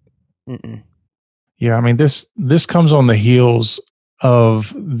 Mm-mm. Yeah, I mean, this comes on the heels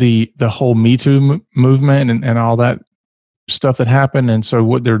of the whole Me Too movement and all that stuff that happened. And so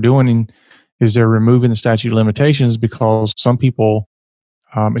what they're doing is they're removing the statute of limitations, because some people,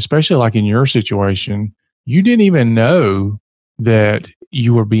 especially like in your situation, you didn't even know that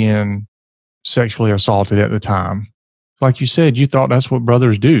you were being sexually assaulted at the time. Like you said, you thought that's what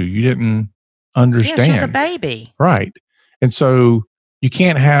brothers do. You didn't understand. Yeah, she was a baby. Right. And so you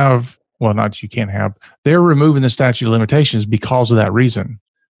can't have, well, not you can't have, they're removing the statute of limitations because of that reason,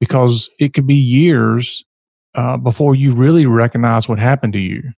 because it could be years before you really recognize what happened to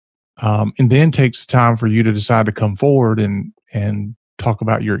you. And then takes time for you to decide to come forward and talk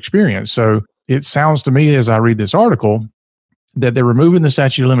about your experience. So it sounds to me, as I read this article, that they're removing the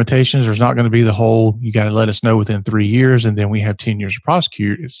statute of limitations. There's not going to be the whole, you got to let us know within 3 years, and then we have 10 years to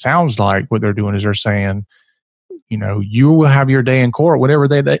prosecute. It sounds like what they're doing is they're saying, you will have your day in court, whatever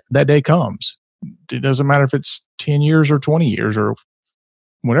that day comes. It doesn't matter if it's 10 years or 20 years or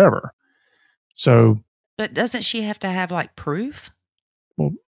whatever. So. But doesn't she have to have like proof?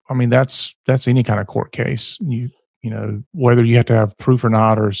 Well, I mean, that's any kind of court case. You know, whether you have to have proof or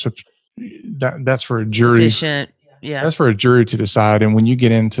not, or such, that's for a jury. Sufficient. Yeah. That's for a jury to decide. And when you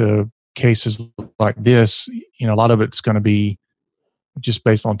get into cases like this, a lot of it's going to be just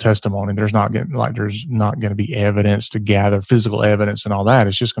based on testimony. There's not going to be evidence to gather, physical evidence and all that.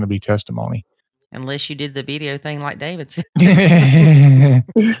 It's just going to be testimony. Unless you did the video thing like David said.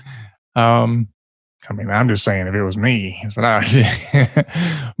 I mean, I'm just saying, if it was me, that's what I would do.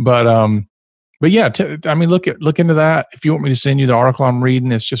 But yeah, I mean, look into that. If you want me to send you the article I'm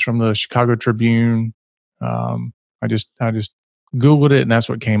reading, it's just from the Chicago Tribune. I just Googled it, and that's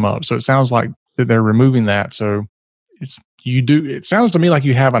what came up. So it sounds like that they're removing that. So it sounds to me like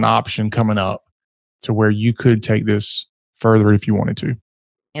you have an option coming up to where you could take this further if you wanted to.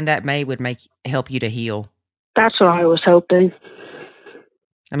 And that would help you to heal. That's what I was hoping.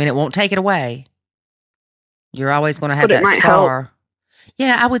 I mean, it won't take it away. You're always going to have that scar. Help.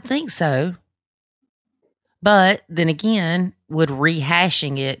 Yeah, I would think so. But then again, would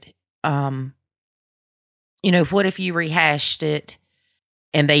rehashing it, what if you rehashed it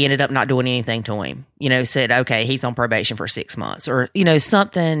and they ended up not doing anything to him? Said, okay, he's on probation for 6 months, or,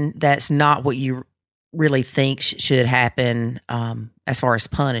 something that's not what you really think should happen as far as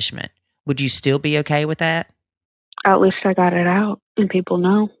punishment. Would you still be okay with that? At least I got it out and people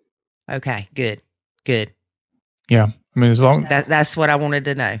know. Okay, good. Yeah. I mean, as long that's what I wanted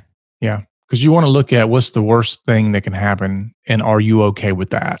to know. Yeah. Because you want to look at what's the worst thing that can happen, and are you okay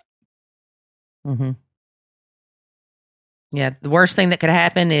with that? Mm-hmm. Yeah. The worst thing that could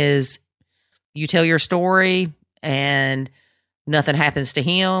happen is you tell your story and nothing happens to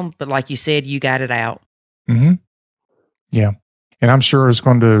him. But like you said, you got it out. Mm-hmm. Yeah. And I'm sure it's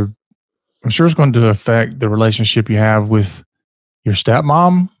going to affect the relationship you have with your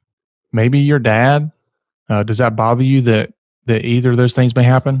stepmom, maybe your dad. Does that bother you that either of those things may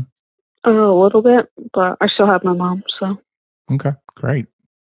happen? A little bit, but I still have my mom, so. Okay, great.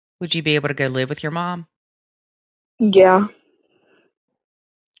 Would you be able to go live with your mom? Yeah.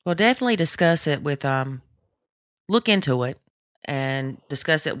 Well, definitely discuss it with, look into it and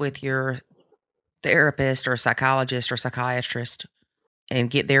discuss it with your therapist or psychologist or psychiatrist and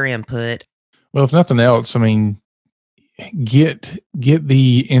get their input. Well, if nothing else, I mean, get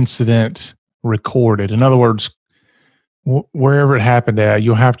the incident recorded. In other words, wherever it happened at,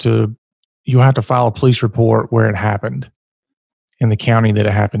 you'll have to file a police report where it happened, the county that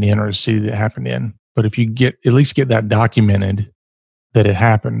it happened in or the city that it happened in. But if you at least get that documented that it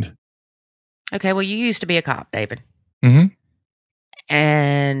happened. Okay, well, you used to be a cop, David. Mm-hmm.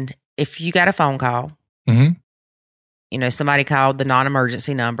 And if you got a phone call, Mm-hmm. Somebody called the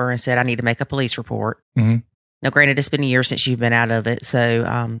non-emergency number and said, I need to make a police report. Mm-hmm. Now, granted, it's been a year since you've been out of it,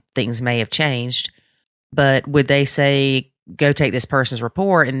 so things may have changed. But would they say, go take this person's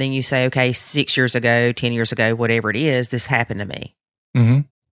report, and then you say, okay, 6 years ago, 10 years ago, whatever it is, this happened to me. Mm-hmm.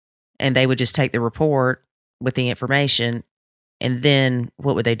 And they would just take the report with the information, and then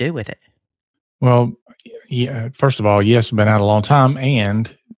what would they do with it? Well, yeah, first of all, yes, I've been out a long time,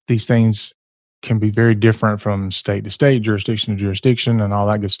 and these things can be very different from state to state, jurisdiction to jurisdiction, and all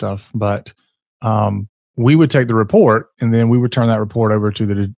that good stuff. But we would take the report, and then we would turn that report over to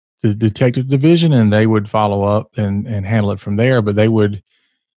the detective division, and they would follow up and handle it from there. But they would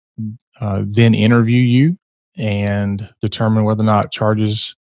then interview you and determine whether or not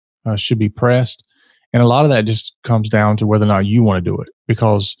charges should be pressed. And a lot of that just comes down to whether or not you want to do it,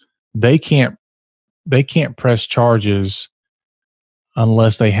 because they can't press charges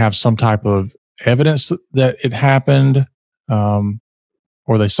unless they have some type of evidence that it happened,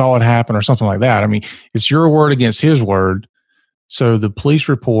 or they saw it happen or something like that. I mean, it's your word against his word. So the police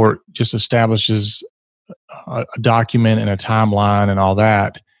report just establishes a document and a timeline and all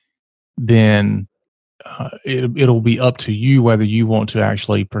that. Then it'll be up to you whether you want to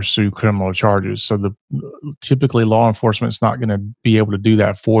actually pursue criminal charges. So typically law enforcement is not going to be able to do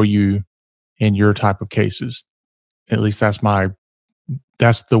that for you in your type of cases. At least that's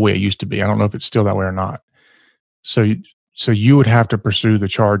the way it used to be. I don't know if it's still that way or not. So you would have to pursue the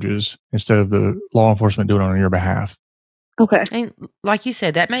charges instead of the law enforcement doing it on your behalf. Okay. And like you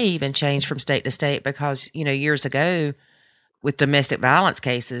said, that may even change from state to state because, years ago with domestic violence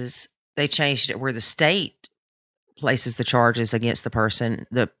cases, they changed it where the state places the charges against the person.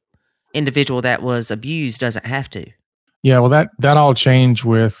 The individual that was abused doesn't have to. Yeah, well, that all changed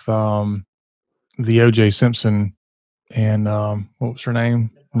with the O.J. Simpson and what was her name?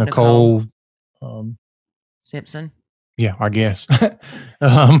 Nicole Simpson. Yeah, I guess.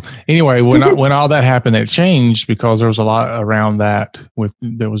 Anyway, when all that happened, it changed because there was a lot around that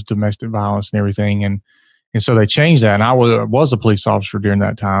there was domestic violence and everything, and so they changed that. And I was a police officer during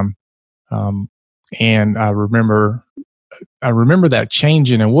that time, and I remember that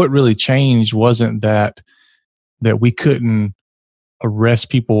changing. And what really changed wasn't that we couldn't arrest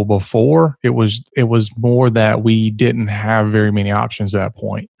people before. It was more that we didn't have very many options at that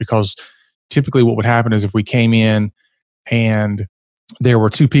point, because typically what would happen is if we came in and there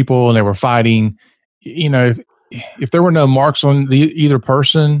were two people and they were fighting, if there were no marks on either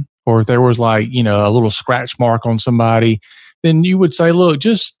person, or if there was a little scratch mark on somebody, then you would say, look,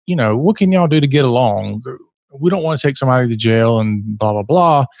 just, what can y'all do to get along? We don't want to take somebody to jail and blah, blah,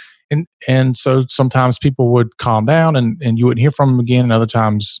 blah. And so sometimes people would calm down and you wouldn't hear from them again. And other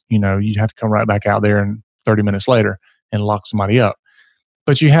times, you'd have to come right back out there and 30 minutes later and lock somebody up.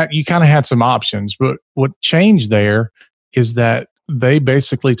 But you kind of had some options. But what changed there is that they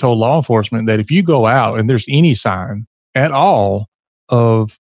basically told law enforcement that if you go out and there's any sign at all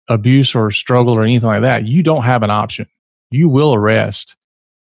of abuse or struggle or anything like that, you don't have an option. You will arrest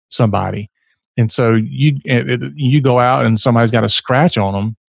somebody. And so you go out and somebody's got a scratch on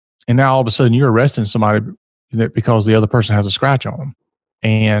them, and now all of a sudden you're arresting somebody because the other person has a scratch on them.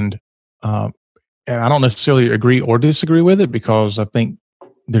 And I don't necessarily agree or disagree with it, because I think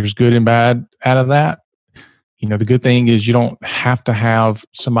there's good and bad out of that. The good thing is you don't have to have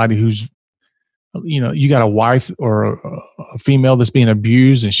somebody who's, you got a wife or a female that's being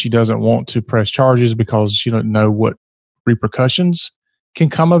abused and she doesn't want to press charges because she doesn't know what repercussions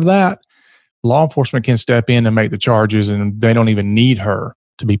can come of that. Law enforcement can step in and make the charges, and they don't even need her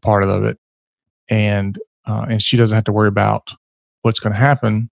to be part of it. And she doesn't have to worry about what's going to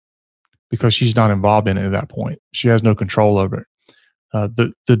happen because she's not involved in it at that point. She has no control over it.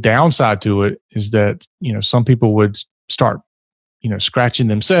 The downside to it is that, some people would start, scratching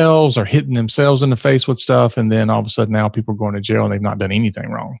themselves or hitting themselves in the face with stuff. And then all of a sudden now people are going to jail and they've not done anything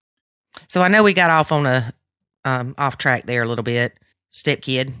wrong. So I know we got off on a off track there a little bit,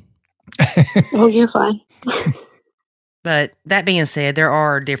 stepkid. Oh, you're fine. But that being said, there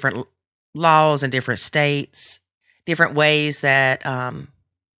are different laws in different states, different ways that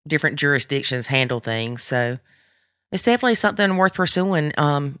different jurisdictions handle things. So it's definitely something worth pursuing.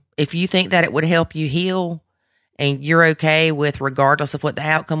 If you think that it would help you heal and you're okay with regardless of what the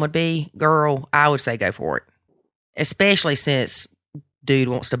outcome would be, girl, I would say go for it. Especially since dude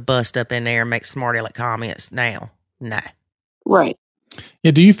wants to bust up in there and make smart aleck comments now. No. Right. Yeah.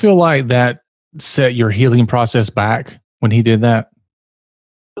 Do you feel like that set your healing process back when he did that?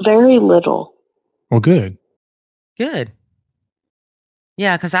 Very little. Well, good. Good.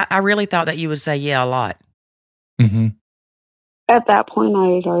 Yeah, because I really thought that you would say yeah a lot. Mm-hmm. At that point,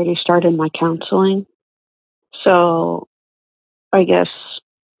 I had already started my counseling. So I guess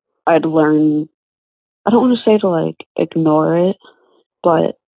I'd learn, I don't want to say to like ignore it,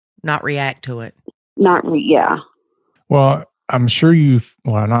 but Not react to it. yeah. Well, I'm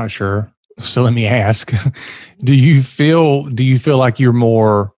not sure. So let me ask, do you feel like you're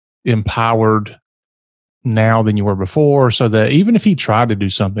more empowered now than you were before? So that even if he tried to do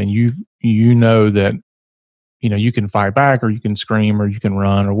something, you know that, you can fight back, or you can scream, or you can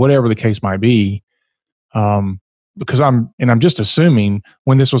run, or whatever the case might be. Because I'm just assuming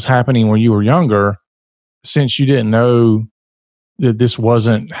when this was happening when you were younger, since you didn't know that this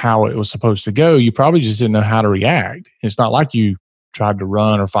wasn't how it was supposed to go, you probably just didn't know how to react. It's not like you tried to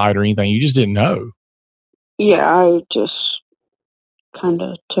run or fight or anything. You just didn't know. Yeah, I just kind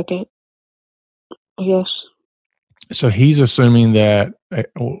of took it, I guess. So he's assuming that,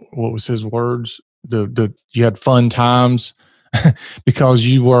 what was his words? The you had fun times because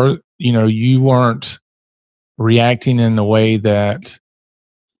you weren't reacting in a way that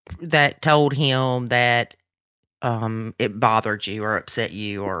told him that it bothered you or upset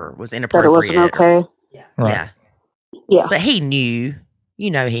you or was That it inappropriate. wasn't okay. right. Yeah. But he knew.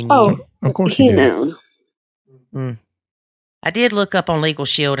 He knew. Oh, Of course he he did. knew. I did look up on Legal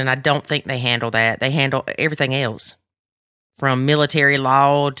Shield, and I don't think they handle that. They handle everything else, from military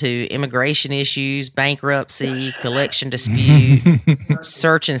law to immigration issues, bankruptcy, collection dispute,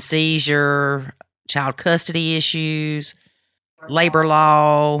 search and seizure, child custody issues, labor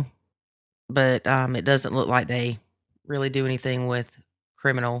law. But it doesn't look like they really do anything with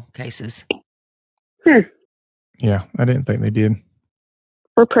criminal cases. Yeah, I didn't think they did.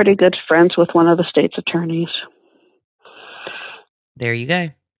 We're pretty good friends with one of the state's attorneys. There you go.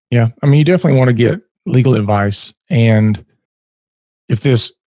 Yeah, I mean, you definitely want to get legal advice, and if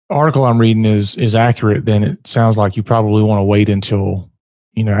this article I'm reading is accurate, then it sounds like you probably want to wait until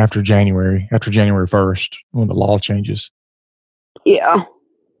after January 1st, when the law changes. Yeah.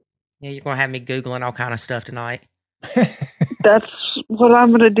 Yeah, you're going to have me Googling all kind of stuff tonight. That's what I'm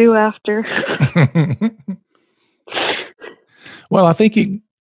going to do after. Well, I think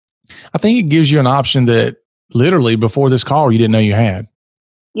it gives you an option that literally before this call you didn't know you had.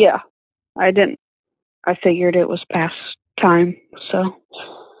 Yeah, I didn't. I figured it was past time.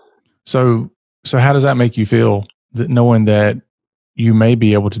 So how does that make you feel, that knowing that you may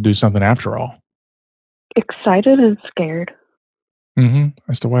be able to do something after all? Excited and scared. Mm-hmm.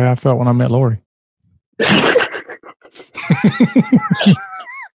 That's the way I felt when I met Lori.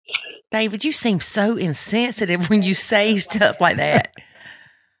 David, you seem so insensitive when you say stuff like that.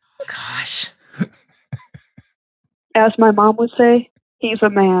 Gosh. As my mom would say, he's a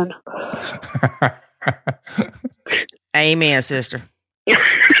man. Amen, sister.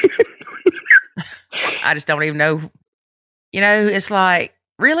 I just don't even know. It's like,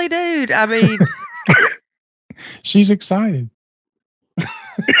 really, dude? I mean, she's excited.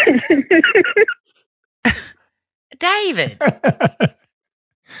 David.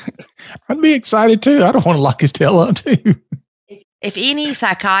 I'd be excited too. I don't want to lock his tail up too. If any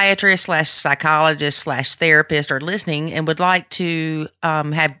psychiatrist / psychologist / therapist are listening and would like to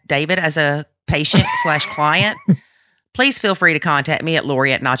have David as a patient / client, please feel free to contact me at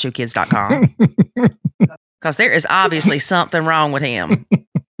Lori@nachokids.com. Because there is obviously something wrong with him.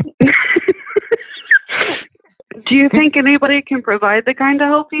 Do you think anybody can provide the kind of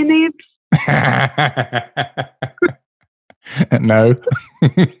help he needs? No.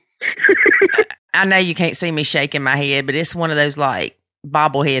 I know you can't see me shaking my head, but it's one of those like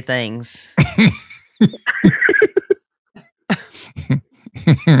bobblehead things.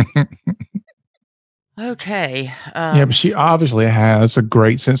 Okay. Yeah, but she obviously has a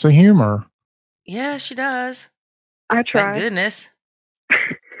great sense of humor. Yeah, she does. I try. Thank goodness.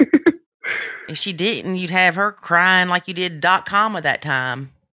 If she didn't, you'd have her crying like you did .comma that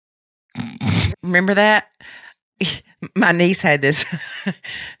time. Remember that? My niece had this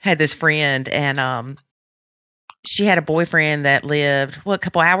friend, and she had a boyfriend that lived a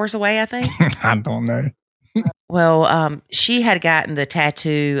couple hours away, I think. I don't know. Well, she had gotten the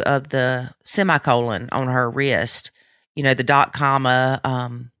tattoo of the semicolon on her wrist. The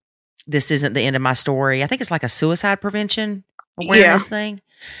 .comma. This isn't the end of my story. I think it's like a suicide prevention awareness thing.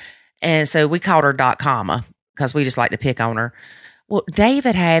 And so we called her .comma because we just like to pick on her. Well,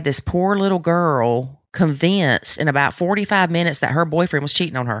 David had this poor little girl convinced in about 45 minutes that her boyfriend was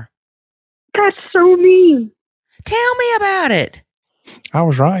cheating on her. That's so mean. Tell me about it. I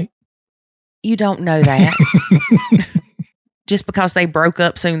was right. You don't know that. just because they broke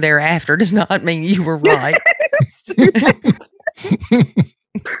up soon thereafter does not mean you were right.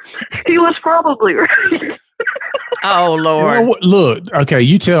 He was probably right. Oh, Lord. You know, look, okay,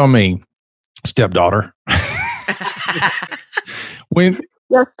 you tell me, stepdaughter. When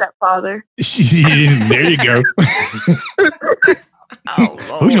Yes, stepfather. there you go. Oh,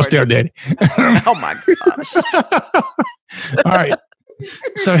 Lord. Who's your stepdaddy? Oh, my gosh. All right.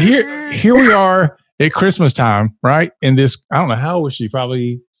 So here we are at Christmas time, right? And this, I don't know, how old was she?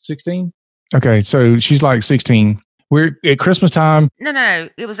 Probably 16? Okay, so she's like 16. We're at Christmas time. No.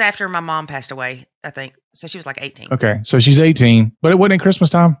 It was after my mom passed away, I think. So she was like 18. Okay, so she's 18, but it wasn't at Christmas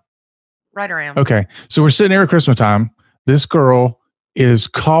time? Right around. Okay, so we're sitting there at Christmas time. This girl is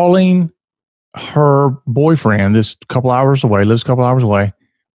calling her boyfriend, this couple hours away, lives a couple hours away,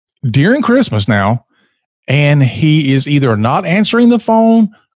 during Christmas now, and he is either not answering the phone,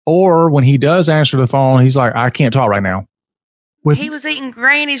 or when he does answer the phone, he's like, I can't talk right now. He was eating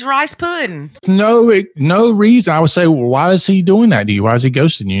Granny's rice pudding. No reason. I would say, well, why is he doing that to you? Why is he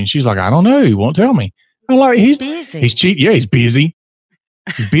ghosting you? And she's like, I don't know. He won't tell me. I'm like, he's busy. He's cheap. Yeah, he's busy.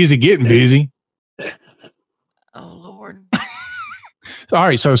 He's busy getting busy. Oh, Lord. All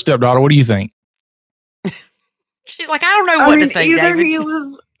right. So, stepdaughter, what do you think? She's like, I don't know what to think, David.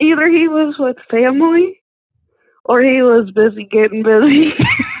 Either he was with family or he was busy getting busy.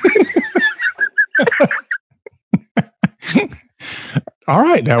 All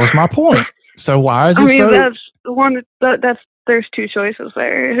right. That was my point. So, why is it that's one. There's two choices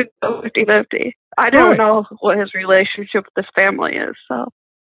there. 50-50. I don't know what his relationship with his family is. So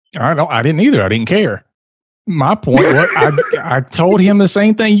I didn't either. I didn't care. My point was, I told him the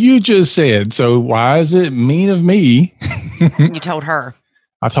same thing you just said. So why is it mean of me? You told her.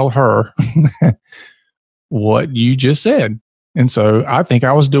 I told her what you just said. And so I think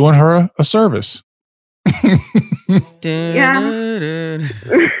I was doing her a service. Yeah.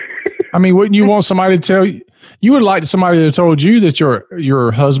 I mean, wouldn't you want somebody to tell you? You would like somebody to have told you that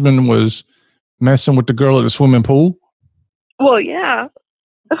your husband was messing with the girl at the swimming pool? Well, yeah.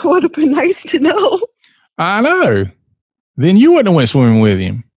 That would have been nice to know. I know. Then you wouldn't have went swimming with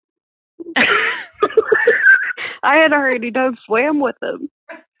him. I had already done swam with him.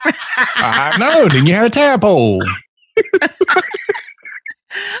 I know. Then you had a tadpole.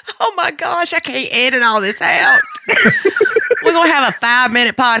 Oh my gosh, I can't edit all this out. We're going to have a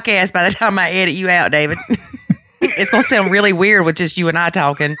 5-minute podcast by the time I edit you out, David. It's going to sound really weird with just you and I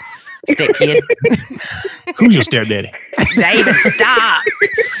talking. Step kid. Who's your stepdaddy? David, stop.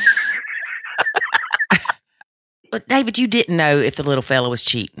 But David, you didn't know if the little fella was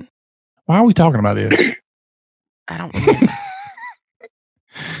cheating. Why are we talking about this? I don't remember.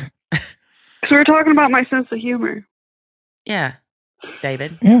 Because we were talking about my sense of humor. Yeah,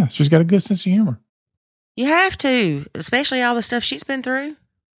 David. Yeah, she's got a good sense of humor. You have to, especially all the stuff she's been through.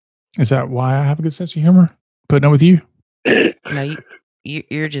 Is that why I have a good sense of humor? Putting up with you? No,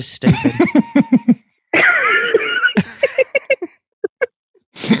 you're just stupid.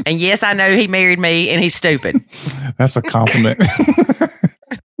 And yes, I know he married me and he's stupid. That's a compliment.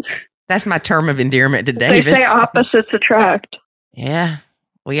 That's my term of endearment to David. They say opposites attract. Yeah,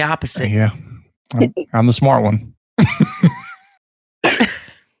 we opposite. Yeah, I'm the smart one.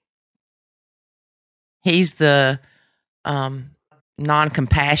 He's the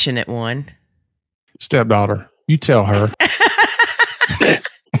non-compassionate one. Stepdaughter, you tell her.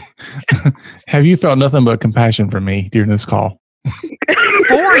 Have you felt nothing but compassion for me during this call?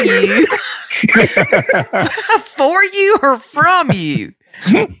 For you? For you or from you?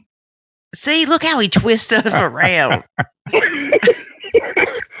 See, look how he twists stuff around.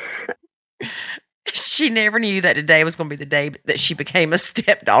 She never knew that today was going to be the day that she became a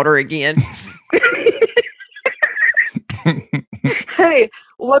stepdaughter again. Hey,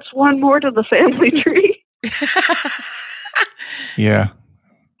 what's one more to the family tree? Yeah.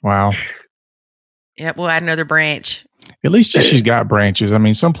 Wow. Yeah, we'll add another branch. At least she's got branches. I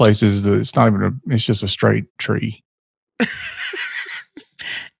mean, some places it's not even it's just a straight tree.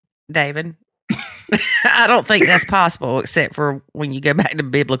 David, I don't think that's possible except for when you go back to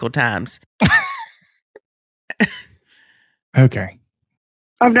biblical times. Okay.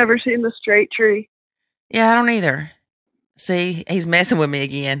 I've never seen the straight tree. Yeah, I don't either. See, he's messing with me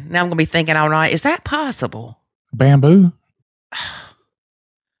again. Now I'm going to be thinking all night, is that possible? Bamboo?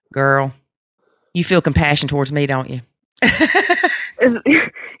 Girl, you feel compassion towards me, don't you?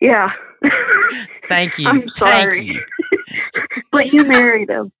 Yeah. Thank you. I'm sorry. Thank you. But you married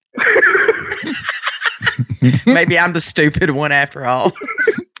him. Maybe I'm the stupid one after all.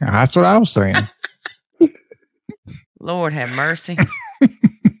 That's what I was saying. Lord have mercy.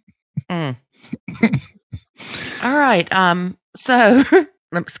 All right. So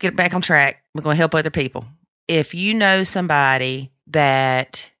let's get back on track. We're going to help other people. If you know somebody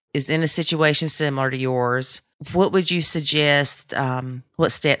that is in a situation similar to yours, what would you suggest,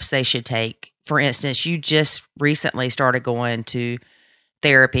 what steps they should take? For instance, you just recently started going to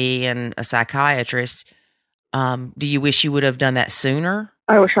therapy and a psychiatrist. Do you wish you would have done that sooner?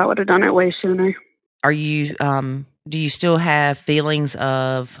 I wish I would have done it way sooner. Are you, do you still have feelings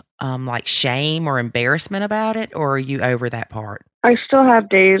of like shame or embarrassment about it, or are you over that part? I still have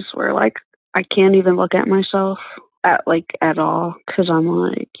days where like I can't even look at myself at all because I'm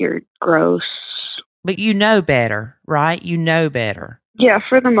like, you're gross. But you know better, right? You know better. Yeah,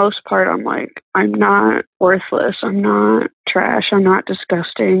 for the most part, I'm like, I'm not worthless. I'm not trash. I'm not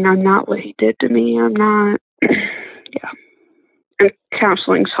disgusting. I'm not what he did to me. I'm not, yeah. And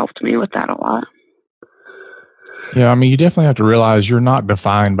counseling's helped me with that a lot. Yeah, I mean, you definitely have to realize you're not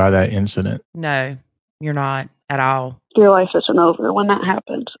defined by that incident. No, you're not at all. Your life isn't over when that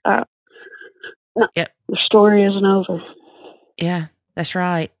happens. No, yep. The story isn't over. Yeah, that's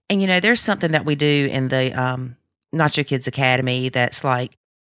right. And, there's something that we do in the Not Your Kids Academy that's like,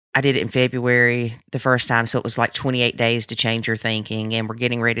 I did it in February the first time, so it was like 28 days to change your thinking, and we're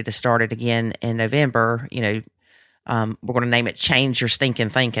getting ready to start it again in November. We're going to name it Change Your Stinking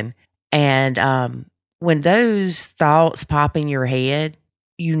Thinking. And when those thoughts pop in your head,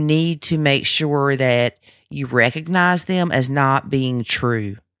 you need to make sure that you recognize them as not being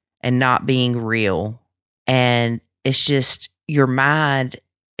true and not being real. And it's just your mind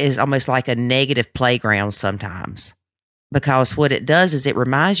is almost like a negative playground sometimes, because what it does is it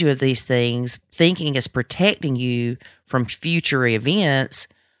reminds you of these things, thinking it's protecting you from future events,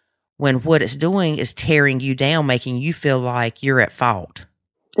 when what it's doing is tearing you down, making you feel like you're at fault.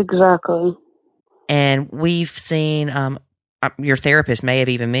 Exactly. And we've seen, your therapist may have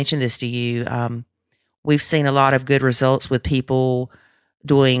even mentioned this to you. We've seen a lot of good results with people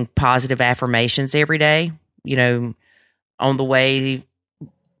doing positive affirmations every day, on the way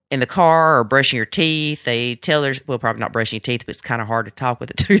in the car or brushing your teeth. They tell probably not brushing your teeth, but it's kind of hard to talk with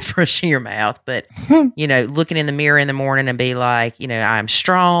a toothbrush in your mouth. But, looking in the mirror in the morning and be like, I am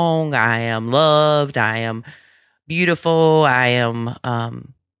strong. I am loved. I am beautiful. I am,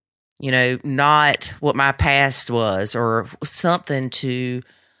 not what my past was, or something to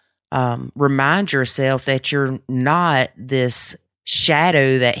remind yourself that you're not this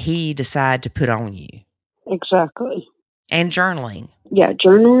shadow that he decided to put on you. Exactly. And journaling. Yeah,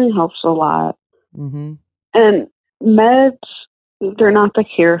 journaling helps a lot. Mm-hmm. And meds, they're not the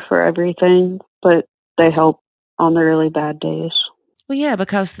cure for everything, but they help on the really bad days. Well, yeah,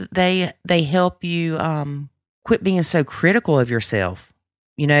 because they help you quit being so critical of yourself,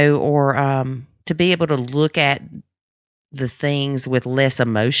 or to be able to look at the things with less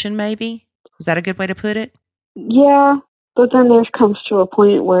emotion, maybe. Is that a good way to put it? Yeah, but then there comes to a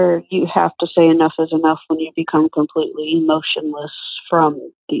point where you have to say enough is enough when you become completely emotionless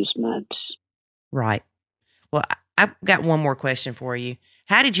from these meds. Right. Well, I've got one more question for you.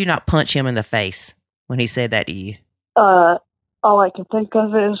 How did you not punch him in the face when he said that to you? All I can think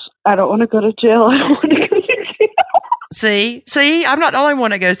of is, I don't want to go to jail. I don't want to go to jail. See, I'm not the only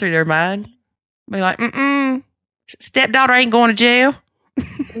one that goes through their mind. Be like, stepdaughter ain't going to jail.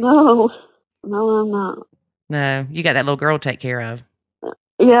 No, I'm not. No, you got that little girl to take care of.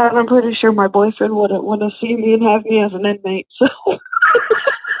 Yeah, and I'm pretty sure my boyfriend wouldn't want to see me and have me as an inmate, so.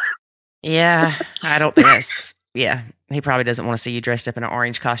 Yeah, I don't think that's, he probably doesn't want to see you dressed up in an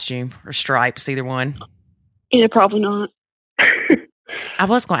orange costume or stripes, either one. Yeah, probably not. I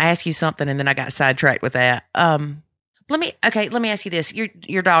was going to ask you something, and then I got sidetracked with that. Let me ask you this.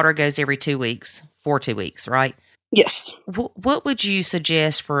 Your daughter goes every 2 weeks, for 2 weeks, right? Yes. What would you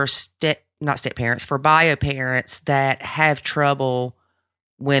suggest for not step parents, for bio parents that have trouble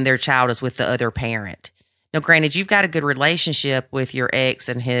when their child is with the other parent? Now, granted, you've got a good relationship with your ex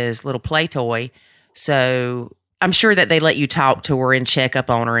and his little play toy, so I'm sure that they let you talk to her and check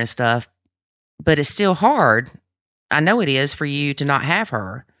up on her and stuff, but it's still hard. I know it is for you to not have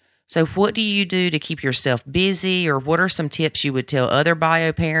her. So what do you do to keep yourself busy, or what are some tips you would tell other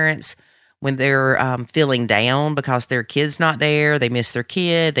bio parents when they're feeling down because their kid's not there, they miss their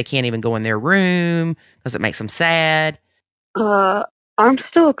kid, they can't even go in their room because it makes them sad? I'm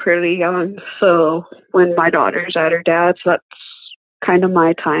still pretty young, so when my daughter's at her dad's, that's kind of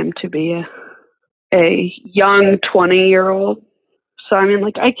my time to be a young 20-year-old. So, I mean,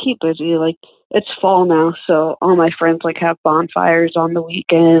 I keep busy. It's fall now, so all my friends, have bonfires on the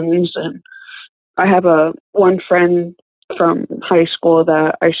weekends, and I have one friend from high school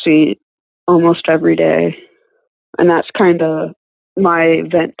that I see almost every day, and that's kind of my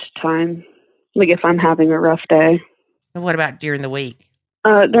vent time, if I'm having a rough day. And what about during the week?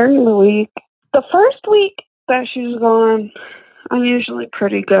 During the week, the first week that she's gone, I'm usually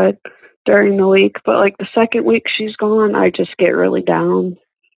pretty good during the week. But like the second week she's gone, I just get really down.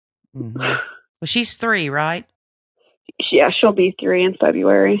 Mm-hmm. Well, she's 3, right? Yeah, she'll be 3 in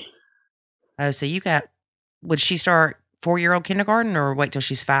February. Oh, so would she start 4-year-old kindergarten or wait till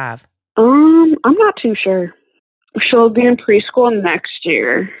she's 5? I'm not too sure. She'll be in preschool next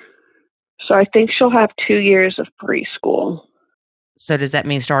year. So I think she'll have 2 years of preschool. So does that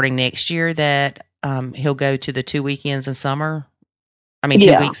mean starting next year that he'll go to the 2 weekends in summer?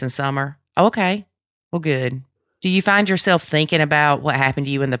 2 weeks in summer. Oh, okay. Well, good. Do you find yourself thinking about what happened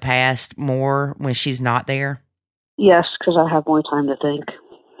to you in the past more when she's not there? Yes, because I have more time to think.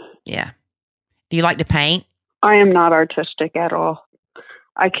 Yeah. Do you like to paint? I am not artistic at all.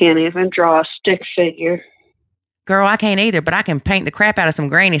 I can't even draw a stick figure. Girl, I can't either, but I can paint the crap out of some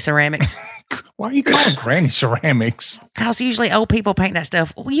granny ceramics. Why are you calling granny ceramics? Because usually old people paint that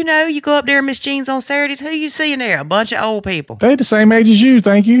stuff. Well, you go up there in Miss Jean's on Saturdays. Who you see in there? A bunch of old people. They're the same age as you,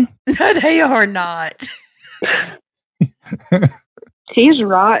 thank you. No, they are not. He's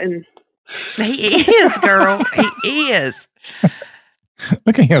rotten. He is, girl. He is.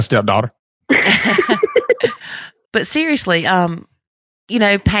 Look at him, stepdaughter. But seriously,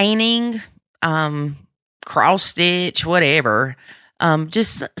 painting, cross stitch, whatever,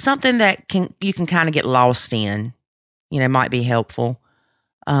 just something that you can kind of get lost in, might be helpful.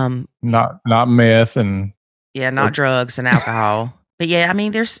 Not meth and not drugs and alcohol. But yeah,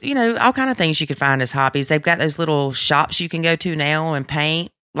 there's, all kind of things you could find as hobbies. They've got those little shops you can go to now and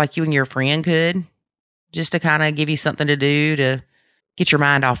paint like you and your friend could, just to kind of give you something to do to get your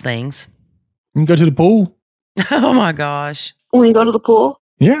mind off things. You can go to the pool. Oh my gosh. When you go to the pool?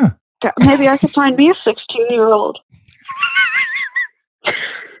 Yeah. Maybe I could find me a 16-year-old.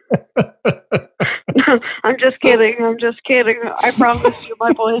 No, I'm just kidding. I promise you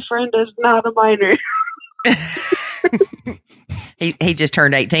my boyfriend is not a minor. He just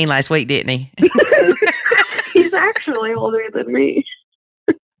turned 18 last week, didn't he? He's actually older than me.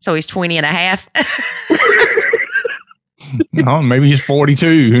 So he's 20 and a half? No, maybe he's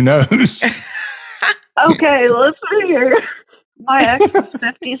 42. Who knows? Okay, let's see here. My ex is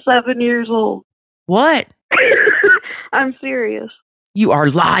 57 years old. What? I'm serious. You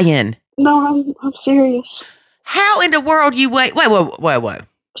are lying. No, I'm serious. How in the world you wait? Wait.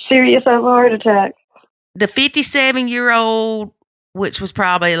 Serious, I have a heart attack. The 57-year-old, which was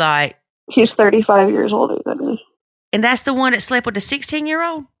probably like... He's 35 years older than me. And that's the one that slept with the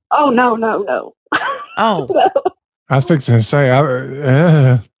 16-year-old? Oh, no. Oh. No. I was fixing to say, I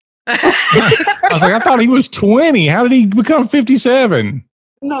was like, I thought he was 20. How did he become 57?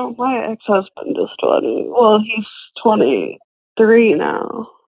 No, my ex-husband is 20. Well, he's 23 now.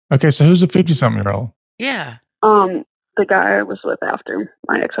 Okay, so who's the 50-something-year-old? Yeah. The guy I was with after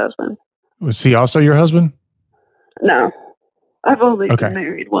my ex-husband. Was he also your husband? No. I've only been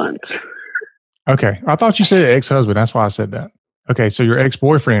married once. Okay. I thought you said ex-husband. That's why I said that. Okay, so your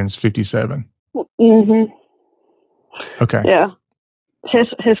ex-boyfriend's 57. Mm-hmm. Okay. Yeah.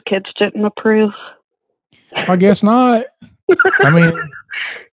 His kids didn't approve. I guess not.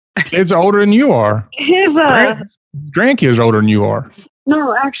 Kids are older than you are. His grandkids are older than you are.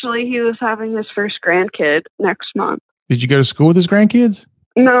 No, actually, he was having his first grandkid next month. Did you go to school with his grandkids?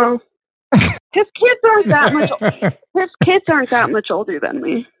 No. His kids aren't that much. His kids aren't that much older than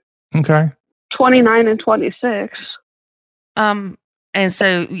me. Okay. 29 and 26. And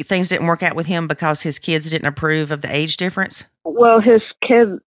so things didn't work out with him because his kids didn't approve of the age difference? Well,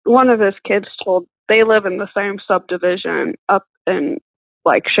 one of his kids they live in the same subdivision up in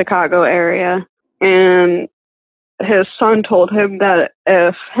like Chicago area. And his son told him that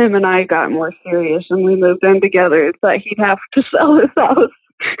if him and I got more serious and we moved in together, that he'd have to sell his house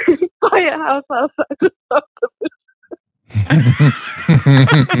and buy a house outside the subdivision.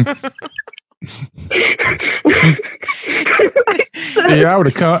 Yeah, I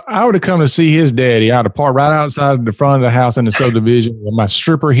would have come to see his daddy. I'd have parked right outside the front of the house in the subdivision with my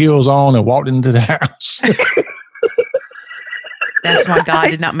stripper heels on and walked into the house. That's why God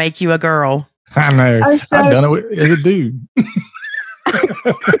did not make you a girl. I know. I've done it as a dude.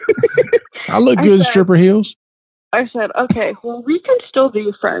 I look good in stripper heels. I said, okay, well, we can still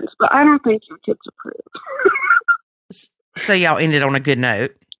be friends, but I don't think your kids approve. So y'all ended on a good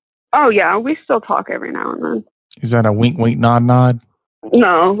note. Oh, yeah. We still talk every now and then. Is that a wink, wink, nod, nod?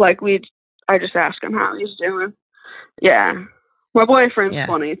 No, I just ask him how he's doing. Yeah. My boyfriend's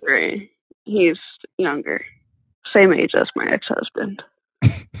 23. He's younger. Same age as my ex-husband.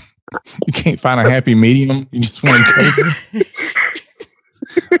 You can't find a happy medium? You just want to go?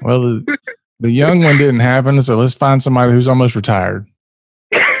 Well, The young one didn't happen, so let's find somebody who's almost retired.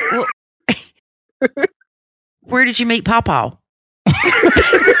 Well, where did you meet Pawpaw?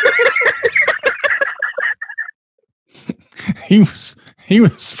 He was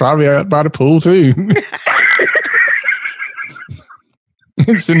probably out by the pool too.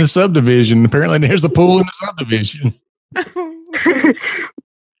 It's in the subdivision. Apparently, there's a pool in the subdivision.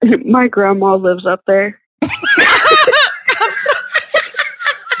 My grandma lives up there. I'm sorry.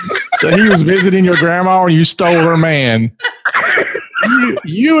 So he was visiting your grandma, and you stole her man.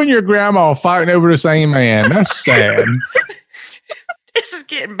 You and your grandma fighting over the same man. That's sad. This is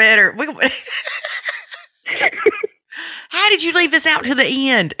getting better. How did you leave this out to the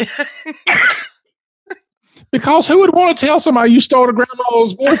end? Because who would want to tell somebody you stole the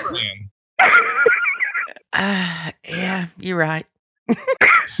grandma's boyfriend? Yeah, you're right.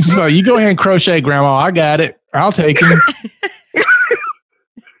 So you go ahead and crochet, grandma. I got it. I'll take him.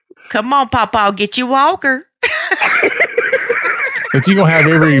 Come on, Papa, I'll get you Walker. But you're gonna have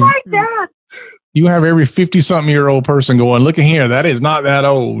every 50-something-year-old person going, look at here, that is not that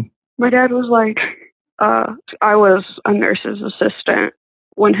old. My dad was like, I was a nurse's assistant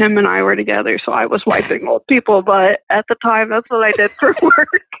when him and I were together, so I was wiping old people, but at the time that's what I did for work.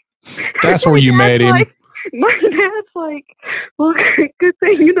 That's where you met him. My dad's like, well, good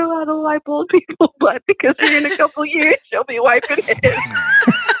thing you know how to wipe old people, but because here in a couple years you'll be wiping his.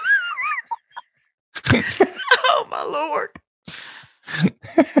 Oh my Lord.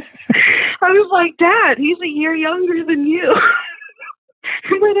 I was like, Dad, he's a year younger than you.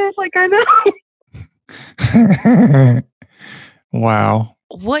 And my dad's like, I know. Wow.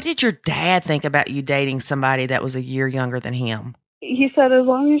 What did your dad think about you dating somebody that was a year younger than him? He said, as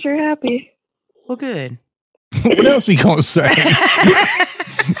long as you're happy. Well, good. What else he gonna say?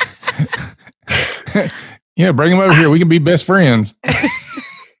 Yeah, bring him over here. We can be best friends.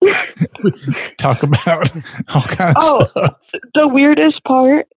 Talk about all kinds of stuff. The weirdest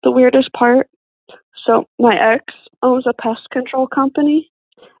part. So my ex owns a pest control company,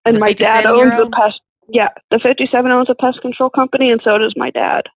 and my dad owns a pest. Yeah, the 57 owns a pest control company, and so does my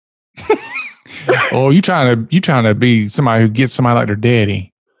dad. Oh, you trying to be somebody who gets somebody like their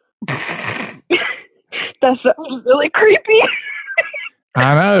daddy? That sounds really creepy.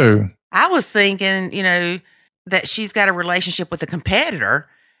 I know. I was thinking, that she's got a relationship with a competitor,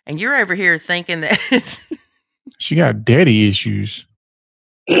 and you're over here thinking that she got daddy issues.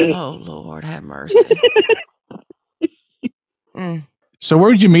 Oh, Lord, have mercy. So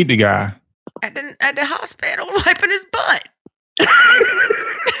where did you meet the guy? At the hospital, wiping his butt.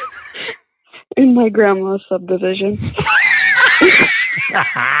 In my grandma's subdivision.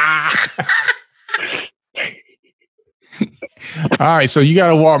 All right, so you got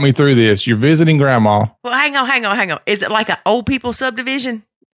to walk me through this. You're visiting grandma. Well, hang on. Is it like an old people subdivision?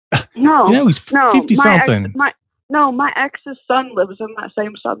 No. He's 50-something. My ex's son lives in that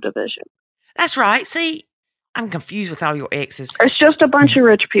same subdivision. That's right. See, I'm confused with all your exes. It's just a bunch of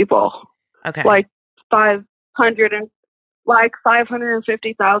rich people. Okay. Like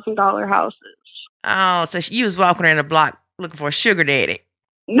 $550,000 houses. Oh, so you was walking around the block looking for a sugar daddy.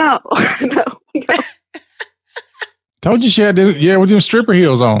 No. Told you she had with them stripper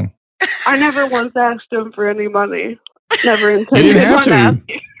heels on. I never once asked him for any money. Never intended you didn't have on to.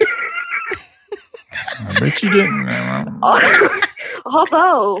 asking. I bet you didn't.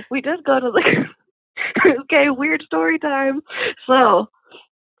 Although, we did go to okay, weird story time. So,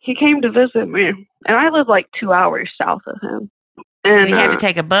 he came to visit me, and I live like 2 hours south of him. And he had to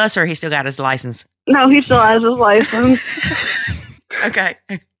take a bus, or he still got his license? No, he still has his license. Okay.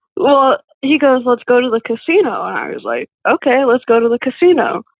 Well, he goes, let's go to the casino. And I was like, okay, let's go to the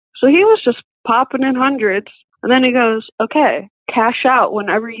casino. So he was just popping in hundreds. And then he goes, okay, cash out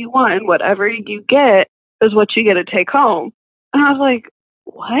whenever you want. And whatever you get is what you get to take home. And I was like,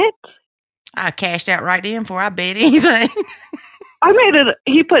 what? I cashed out right then before I bet anything. I made it.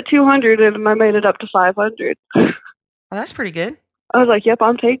 He put 200 in and I made it up to 500. Well, that's pretty good. I was like, yep,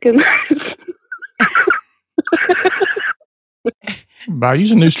 I'm taking this. Buy you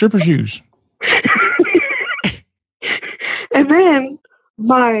some new stripper shoes. And then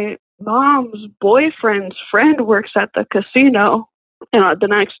my mom's boyfriend's friend works at the casino. And the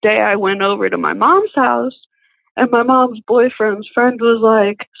next day I went over to my mom's house, and my mom's boyfriend's friend was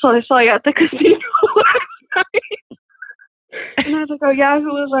like, so I saw you at the casino last night. And I was like, oh yeah, who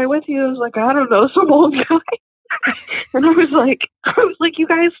was I with you? I was like, I don't know, some old guy. And I was like, you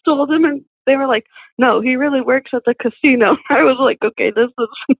guys stole him? And they were like, no, he really works at the casino. I was like, okay, this is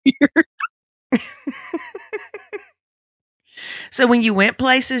weird. So when you went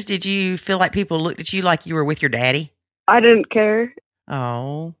places, did you feel like people looked at you like you were with your daddy? I didn't care.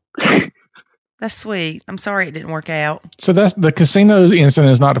 Oh. That's sweet. I'm sorry it didn't work out. So that's the casino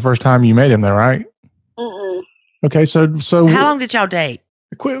incident is not the first time you met him, though, right? Mm-mm. Okay, so How long did y'all date?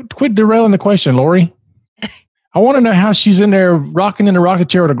 quit derailing the question, Lori. I want to know how she's in there rocking in the rocket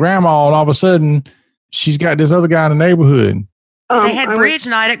chair with her grandma, and all of a sudden she's got this other guy in the neighborhood. They had bridge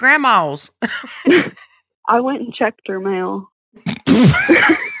night at Grandma's. I went and checked her mail.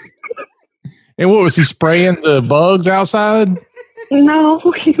 And what was he spraying the bugs outside? No,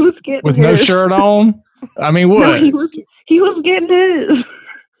 he was getting With his. no shirt on? I mean, what? No, he was getting his.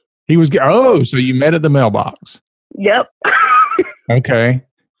 So you met at the mailbox. Yep. Okay.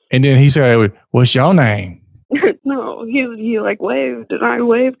 And then he said, what's your name? No, he like waved and I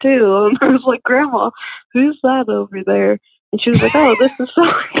waved too. And I was like, Grandma, who's that over there? And she was like, oh, this is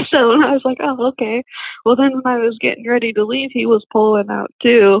so-and-so. And I was like, oh, okay. Well, then when I was getting ready to leave, he was pulling out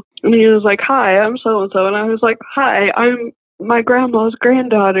too. And he was like, hi, I'm so-and-so. And I was like, hi, I'm my grandma's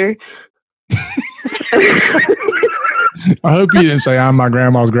granddaughter. I hope you didn't say I'm my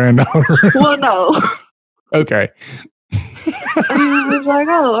grandma's granddaughter. Well, no. Okay. And he was like,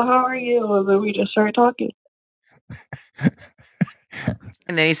 oh, how are you? And then we just started talking.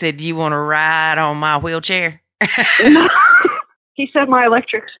 And then he said, do you want to ride on my wheelchair? No. He said my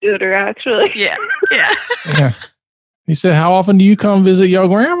electric scooter, actually. Yeah. Yeah. He said, how often do you come visit your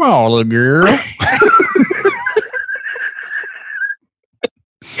grandma, little girl?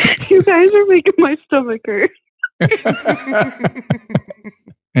 You guys are making my stomach hurt.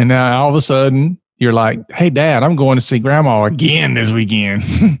 And now all of a sudden you're like, hey, Dad, I'm going to see Grandma again this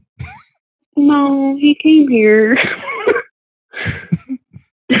weekend. No, he came here.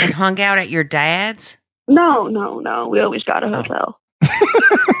 And hung out at your dad's? No. We always got a hotel.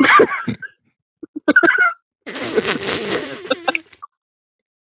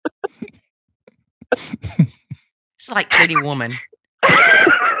 It's like Pretty Woman.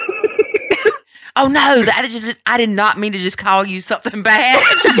 Oh, no. I did not mean to just call you something bad.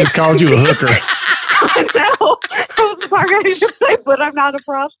 She just called you a hooker. I know. I'm sorry to say, but I'm not a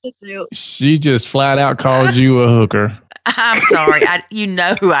prostitute. She just flat out called you a hooker. I'm sorry. You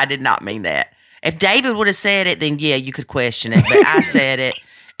know I did not mean that. If David would have said it, then yeah, you could question it. But I said it,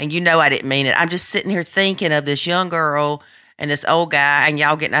 and you know I didn't mean it. I'm just sitting here thinking of this young girl and this old guy, and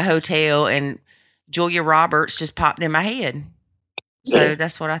y'all getting a hotel, and Julia Roberts just popped in my head. So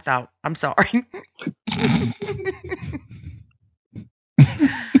that's what I thought. I'm sorry.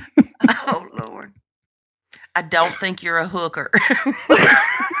 Oh, Lord. I don't think you're a hooker.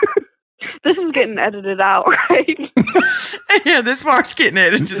 This is getting edited out, right? Yeah, this part's getting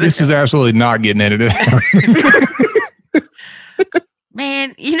edited. This is absolutely not getting edited out.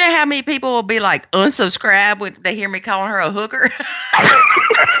 Man, you know how many people will be like unsubscribe when they hear me calling her a hooker?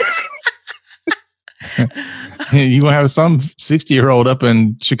 You gonna have some 60-year-old up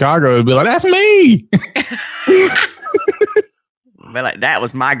in Chicago and be like, that's me. Be like, that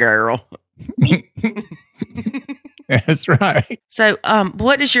was my girl. That's right. So,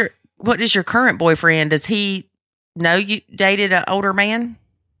 what is your current boyfriend? Does he know you dated an older man?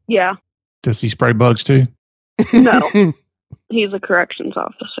 Yeah. Does he spray bugs too? No. He's a corrections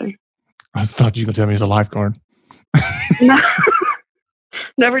officer. I thought you were gonna tell me he's a lifeguard. No.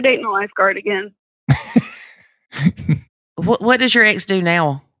 Never dating a lifeguard again. What does your ex do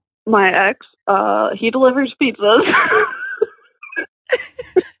now? My ex, he delivers pizzas.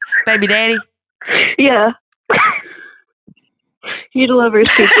 Baby daddy? Yeah. He delivers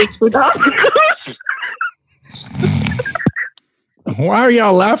pizzas for dogs. Why are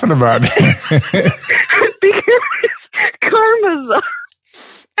y'all laughing about that? Because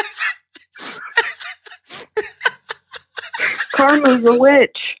Karma's a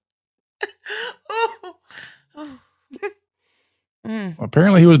witch.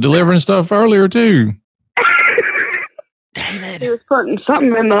 Apparently he was delivering stuff earlier too. David. He was putting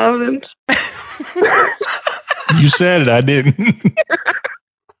something in the ovens. You said it, I didn't.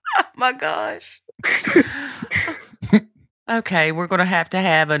 Oh my gosh. Okay, we're going to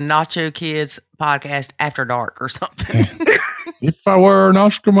have a Nacho Kids podcast after dark or something. If I were an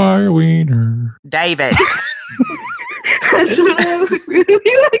Oscar Mayer wiener. David.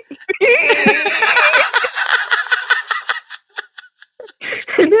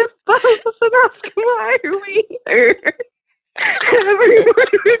 And if I was an Oscar Mayer wiener, everyone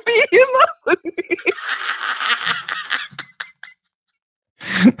would be in love with me.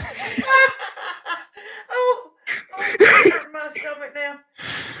 Oh, it hurts my stomach now.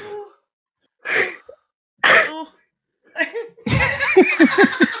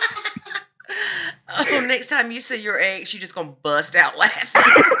 Oh, next time you see your ex, you're just going to bust out laughing.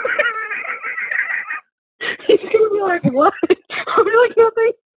 He's going to be like, what? I'll be like,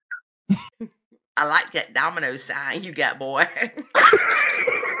 nothing. I like that domino sign you got, boy.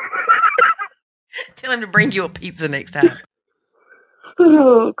 Tell him to bring you a pizza next time.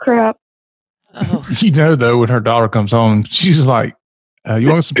 Oh, crap. Oh. You know, though, when her daughter comes home, she's like, you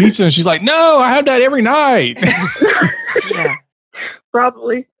want some pizza? And she's like, no, I have that every night. Yeah.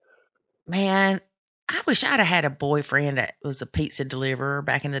 Probably. Man, I wish I'd have had a boyfriend that was a pizza deliverer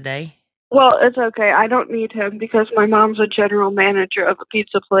back in the day. Well, it's okay. I don't need him because my mom's a general manager of a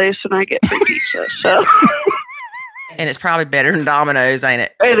pizza place and I get free pizza. So And it's probably better than Domino's, ain't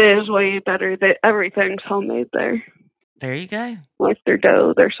it? it is way better. Everything's homemade there. There you go. Like their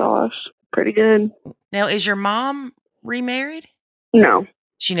dough, their sauce. Pretty good. Now, is your mom remarried? No.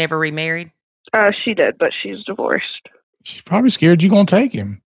 She never remarried? She did, but she's divorced. She's probably scared you're going to take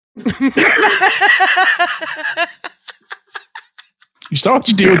him. You saw what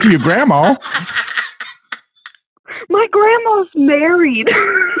you did to your grandma. My grandma's married.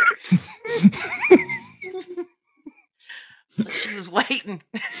 She was waiting.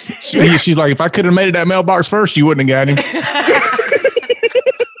 She's like, if I could have made it that mailbox first, you wouldn't have got him.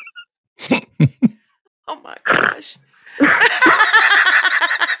 Oh my gosh.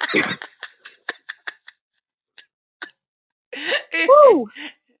 Woo.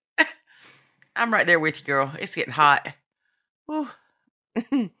 I'm right there with you, girl. It's getting hot. Whew.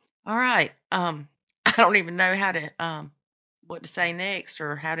 All right. I don't even know how to what to say next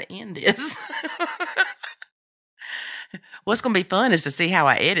or how to end this. What's going to be fun is to see how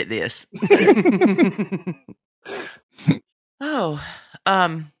I edit this.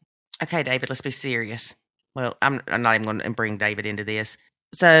 Okay, David, let's be serious. Well, I'm not even going to bring David into this.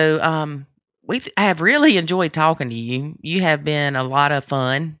 So, I have really enjoyed talking to you. You have been a lot of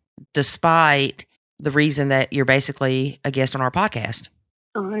fun, despite the reason that you're basically a guest on our podcast.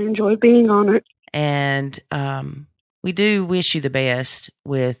 I enjoy being on it. And we do wish you the best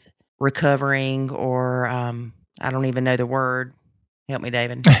with recovering, or I don't even know the word. Help me,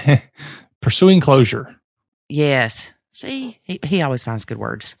 David. Pursuing closure. Yes. See, he always finds good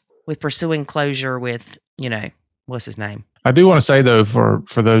words. With pursuing closure with, what's his name? I do want to say, though, for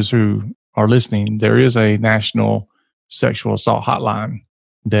those who are listening, there is a national sexual assault hotline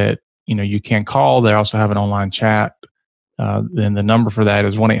that, you can call. They also have an online chat. Then the number for that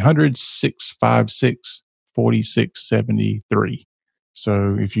is 1-800-656-4673.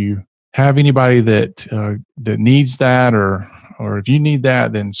 So if you have anybody that needs that, or if you need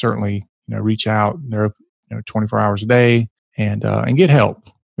that, then certainly, reach out. They're 24 hours a day and get help,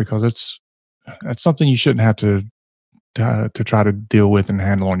 because that's something you shouldn't have to try to deal with and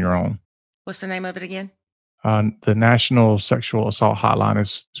handle on your own. What's the name of it again? The National Sexual Assault Hotline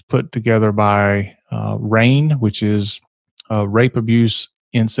is put together by RAIN, which is Rape, Abuse,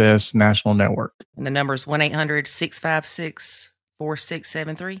 Incest National Network. And the number is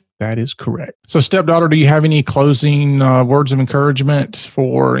 1-800-656-4673. That is correct. So, Stepdaughter, do you have any closing words of encouragement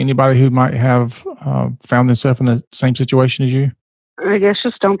for anybody who might have found themselves in the same situation as you? I guess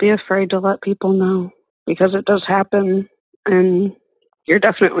just don't be afraid to let people know, because it does happen and you're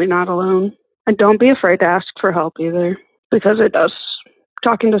definitely not alone. And don't be afraid to ask for help either, because it does.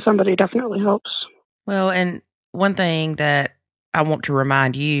 Talking to somebody definitely helps. Well, and one thing that I want to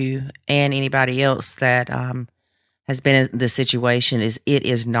remind you and anybody else that has been in this situation is it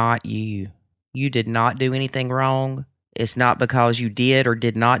is not you. You did not do anything wrong. It's not because you did or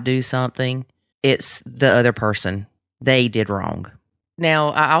did not do something. It's the other person. They did wrong. Now,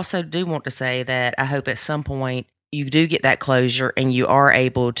 I also do want to say that I hope at some point you do get that closure and you are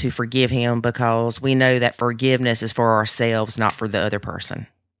able to forgive him, because we know that forgiveness is for ourselves, not for the other person.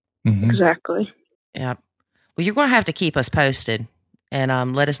 Mm-hmm. Exactly. Yeah. Well, you're going to have to keep us posted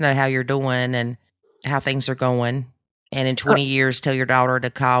and let us know how you're doing and how things are going. And in 20 years, tell your daughter to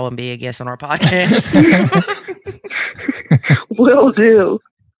call and be a guest on our podcast. Will do.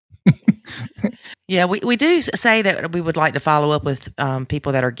 Yeah, we do say that we would like to follow up with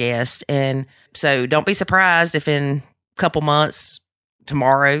people that are guests. And so don't be surprised if in a couple months,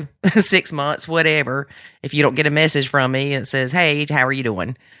 tomorrow, 6 months, whatever, if you don't get a message from me and it says, hey, how are you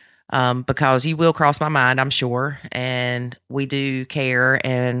doing? Because you will cross my mind, I'm sure. And we do care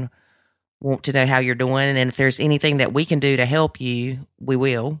and want to know how you're doing. And if there's anything that we can do to help you, we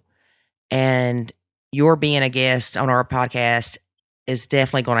will. And your being a guest on our podcast is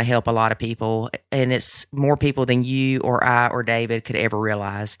definitely going to help a lot of people. And it's more people than you or I or David could ever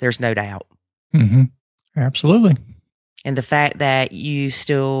realize. There's no doubt. Mm-hmm. Absolutely. And the fact that you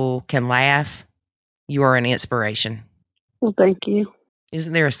still can laugh, you are an inspiration. Well, thank you.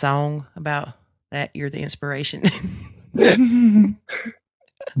 Isn't there a song about that? You're the inspiration. Don't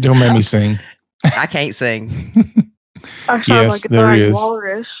make me sing. I can't sing. I sound Yes, like a there dying is.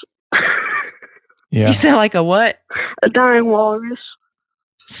 walrus. Yeah. You sound like a what? A dying walrus.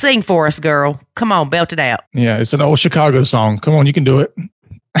 Sing for us, girl. Come on, belt it out. Yeah, it's an old Chicago song. Come on, you can do it.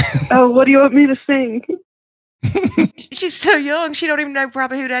 Oh, what do you want me to sing? She's so young. She don't even know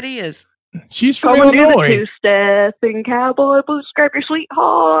probably who that is. She's from Come and do the Illinois. two-step and cowboy boots, grab your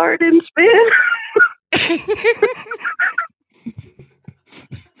sweetheart and spin.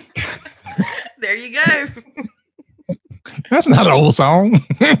 There you go. That's not an old song.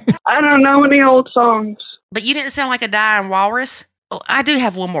 I don't know any old songs. But you didn't sound like a dying walrus. Oh, I do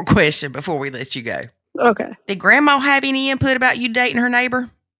have one more question before we let you go. Okay. Did Grandma have any input about you dating her neighbor?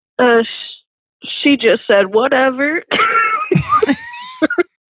 She just said whatever.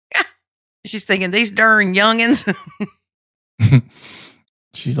 She's thinking, these darn youngins.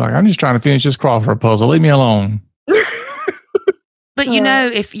 She's like, I'm just trying to finish this crossword puzzle. Leave me alone. But you know,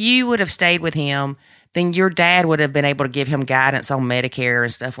 if you would have stayed with him, then your dad would have been able to give him guidance on Medicare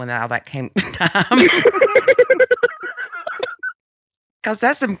and stuff when all that came time. Because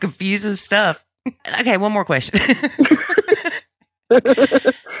that's some confusing stuff. Okay, one more question.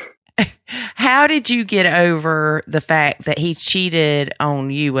 How did you get over the fact that he cheated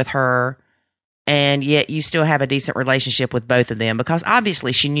on you with her, and yet you still have a decent relationship with both of them? Because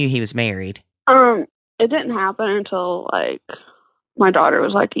obviously she knew he was married. It didn't happen until like my daughter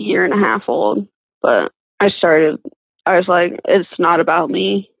was like a year and a half old. But I was like, it's not about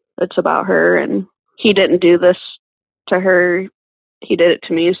me. It's about her. And he didn't do this to her. He did it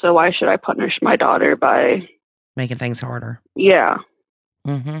to me. So why should I punish my daughter by Making things harder. Yeah.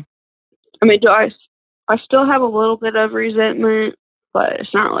 Mm-hmm. I mean, I still have a little bit of resentment, but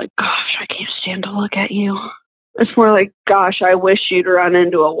it's not like, gosh, I can't stand to look at you. It's more like, gosh, I wish you'd run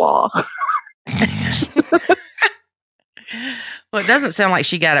into a wall. Well, it doesn't sound like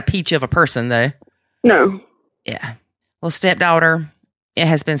she got a peach of a person, though. No. Yeah. Well, stepdaughter, it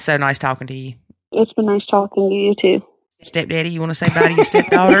has been so nice talking to you. It's been nice talking to you, too. Stepdaddy, you want to say bye to your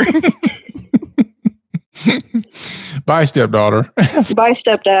stepdaughter? Bye, stepdaughter. Bye,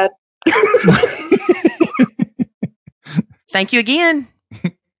 stepdad. Thank you again.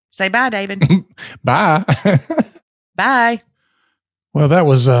 Say bye, David. Bye. Bye. Well, that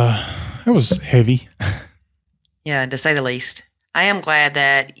was heavy. Yeah, to say the least. I am glad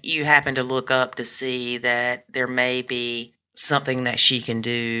that you happened to look up to see that there may be something that she can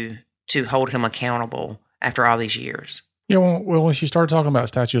do to hold him accountable after all these years. Yeah, well, when she started talking about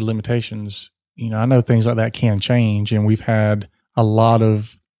statute of limitations, I know things like that can change, and we've had a lot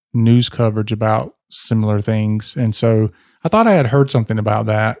of news coverage about similar things. And so I thought I had heard something about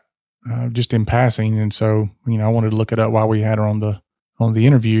that just in passing. And so, I wanted to look it up while we had her on the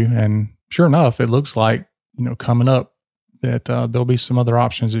interview. And sure enough, it looks like, coming up that there'll be some other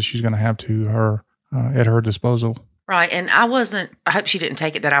options that she's going to have to her at her disposal. Right. And I hope she didn't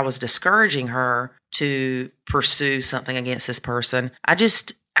take it that I was discouraging her to pursue something against this person. I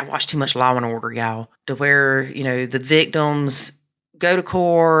watched too much Law and Order, y'all, to where, the victims go to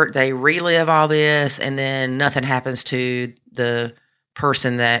court, they relive all this, and then nothing happens to the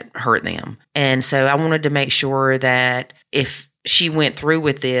person that hurt them. And so I wanted to make sure that if she went through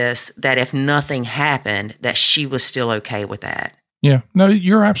with this, that if nothing happened, that she was still okay with that. Yeah. No,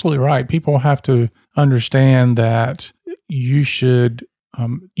 you're absolutely right. People have to understand that you should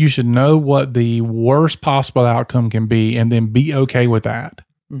know what the worst possible outcome can be and then be okay with that.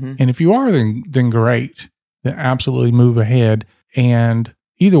 Mm-hmm. And if you are, then great. Then absolutely move ahead. And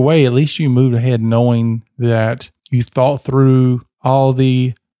either way, at least you moved ahead knowing that you thought through all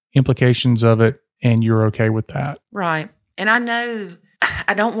the implications of it and you're okay with that. Right. And I know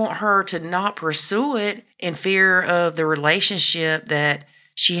I don't want her to not pursue it in fear of the relationship that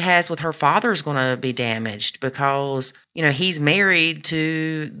she has with her father is going to be damaged because, he's married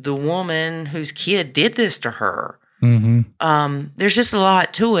to the woman whose kid did this to her. Mm-hmm. There's just a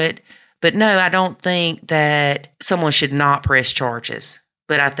lot to it. But no, I don't think that someone should not press charges.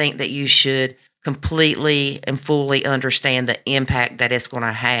 But I think that you should completely and fully understand the impact that it's going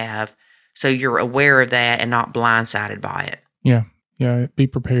to have. So you're aware of that and not blindsided by it. Yeah. Yeah. Be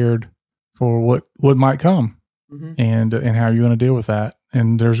prepared for what might come mm-hmm. and how you're going to deal with that.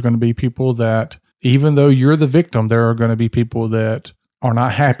 And there's going to be people that, even though you're the victim, there are going to be people that are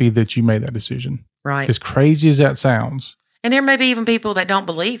not happy that you made that decision. Right. As crazy as that sounds. And there may be even people that don't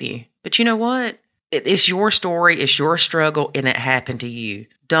believe you. But you know what? It's your story. It's your struggle. And it happened to you.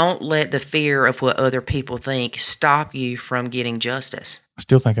 Don't let the fear of what other people think stop you from getting justice. I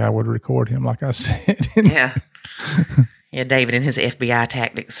still think I would record him, like I said. Yeah. Yeah, David and his FBI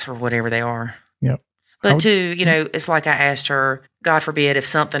tactics or whatever they are. Yep. But too, it's like I asked her, God forbid if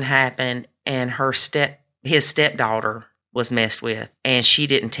something happened and his stepdaughter was messed with and she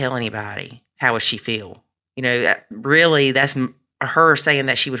didn't tell anybody. how would she feel? Really, that's her saying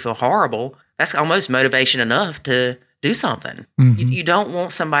that she would feel horrible. That's almost motivation enough to do something. You don't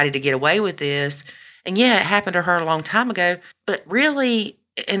want somebody to get away with this. And yeah, it happened to her a long time ago, but really,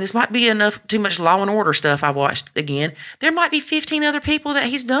 and this might be too much Law and Order stuff I watched again, there might be 15 other people that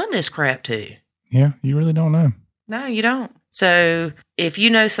he's done this crap to. Yeah, you really don't know. No, you don't. So if you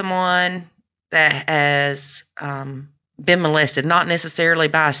know someone that has been molested, not necessarily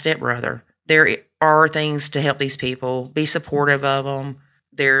by a stepbrother, there are things to help these people. Be supportive of them.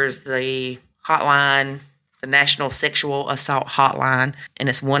 There's the hotline, the National Sexual Assault Hotline, and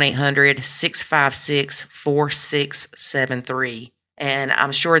it's 1-800-656-4673. And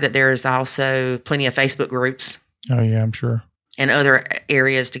I'm sure that there's also plenty of Facebook groups. Oh, yeah, I'm sure. And other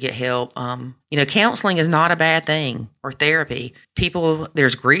areas to get help. Counseling is not a bad thing, or therapy.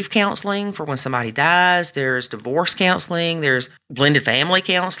 There's grief counseling for when somebody dies. There's divorce counseling. There's blended family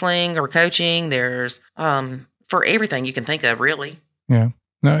counseling or coaching. There's for everything you can think of, really. Yeah.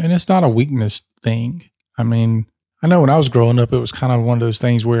 No, and it's not a weakness thing. I mean, I know when I was growing up, it was kind of one of those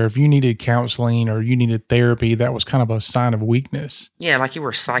things where if you needed counseling or you needed therapy, that was kind of a sign of weakness. Yeah, like you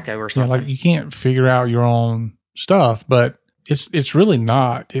were a psycho or something. Yeah, like you can't figure out your own stuff, but it's really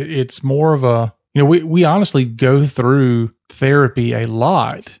not. It's more of a, we honestly go through therapy a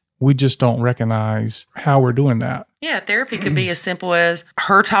lot. We just don't recognize how we're doing that. Yeah, therapy could be as simple as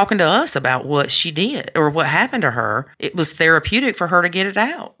her talking to us about what she did or what happened to her. It was therapeutic for her to get it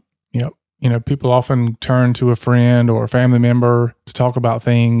out. Yep. People often turn to a friend or a family member to talk about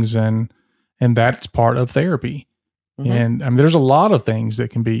things, and that's part of therapy. And there's a lot of things that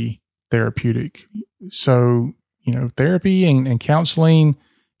can be therapeutic. So, therapy and counseling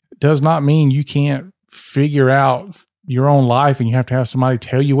does not mean you can't figure out your own life and you have to have somebody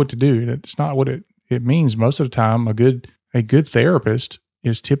tell you what to do. That's not what it means. Most of the time, a good therapist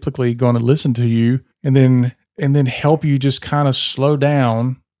is typically going to listen to you and then help you just kind of slow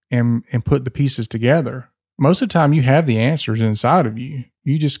down and put the pieces together. Most of the time you have the answers inside of you.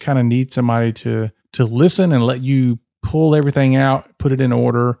 You just kind of need somebody to listen and let you pull everything out, put it in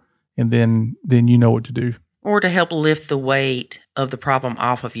order, and then you know what to do. Or to help lift the weight of the problem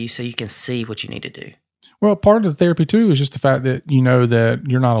off of you so you can see what you need to do. Well, part of the therapy too is just the fact that you know that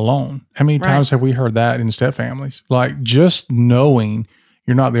you're not alone. How many times have we heard that in step families? Like just knowing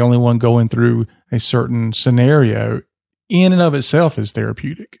you're not the only one going through a certain scenario in and of itself is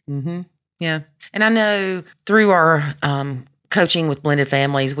therapeutic. Mm-hmm. Yeah. And I know through our coaching with blended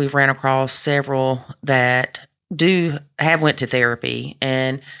families, we've ran across several that went to therapy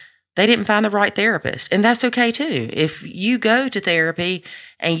and they didn't find the right therapist. And that's okay too. If you go to therapy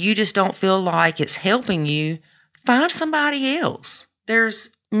and you just don't feel like it's helping you, find somebody else.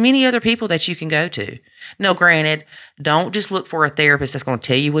 There's many other people that you can go to. Now, granted, don't just look for a therapist that's going to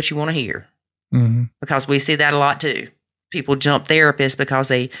tell you what you want to hear. Mm-hmm. Because we see that a lot too. People jump therapists because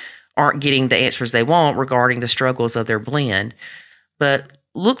they aren't getting the answers they want regarding the struggles of their blend. But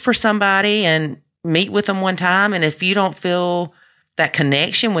look for somebody and meet with them one time. And if you don't feel that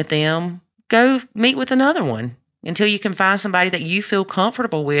connection with them, go meet with another one until you can find somebody that you feel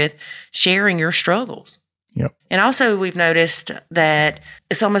comfortable with sharing your struggles. Yep. And also we've noticed that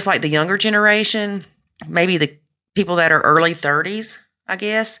it's almost like the younger generation, maybe the people that are early 30s, I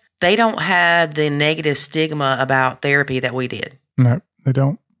guess, they don't have the negative stigma about therapy that we did. No, they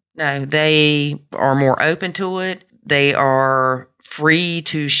don't. No, they are more open to it. They are free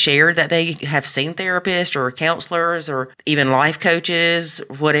to share that they have seen therapists or counselors or even life coaches,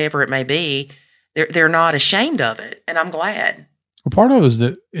 whatever it may be. They're not ashamed of it, and I'm glad. Well, part of it is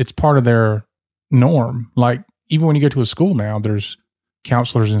that it's part of their norm. Like even when you go to a school now, there's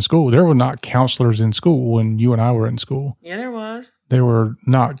counselors in school. There were not counselors in school when you and I were in school. Yeah, there was. There were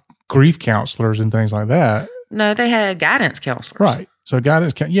not grief counselors and things like that. No, they had guidance counselors. Right. So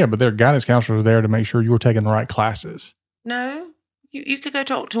but their guidance counselors were there to make sure you were taking the right classes. No, you could go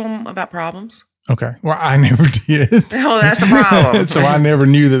talk to them about problems. Okay. Well, I never did. Oh, that's the problem. So I never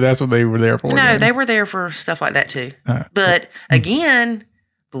knew that that's what they were there for. No, then. They were there for stuff like that too. But again,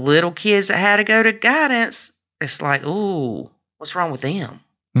 the little kids that had to go to guidance, it's like, ooh, what's wrong with them?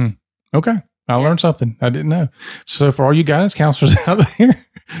 Okay. I learned something I didn't know. So for all you guidance counselors out there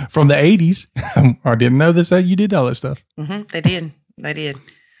from the 80s, I didn't know this, that you did all that stuff. Mm-hmm. They did.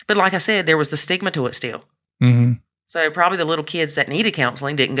 But like I said, there was the stigma to it still. Mm-hmm. So probably the little kids that needed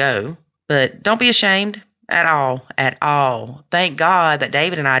counseling didn't go. But don't be ashamed at all. Thank God that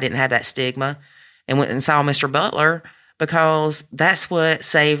David and I didn't have that stigma and went and saw Mr. Butler, because that's what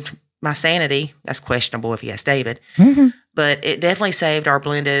saved my sanity. That's questionable if you ask David. Mm-hmm. But it definitely saved our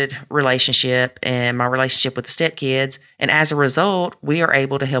blended relationship and my relationship with the stepkids. And as a result, we are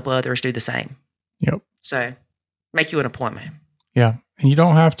able to help others do the same. Yep. So make you an appointment. Yeah. And you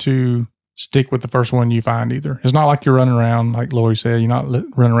don't have to stick with the first one you find either. It's not like you're running around, like Lori said, you're not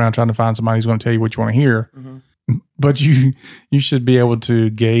running around trying to find somebody who's going to tell you what you want to hear. Mm-hmm. But you should be able to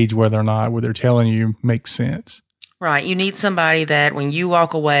gauge whether or not what they're telling you makes sense. Right. You need somebody that when you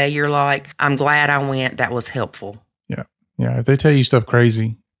walk away, you're like, I'm glad I went. That was helpful. Yeah. Yeah. If they tell you stuff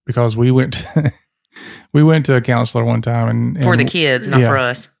crazy, because we went to a counselor one time and for the kids, not for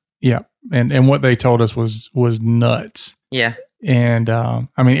us. Yeah. And what they told us was nuts. Yeah. And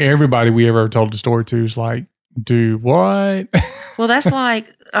I mean, everybody we ever told the story to is like, do what? Well, that's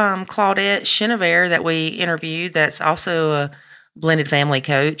like Claudette Chenevert that we interviewed. That's also a blended family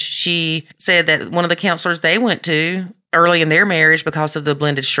coach. She said that one of the counselors they went to early in their marriage because of the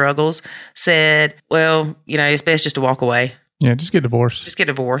blended struggles said, well, it's best just to walk away. Yeah, just get divorced. Just get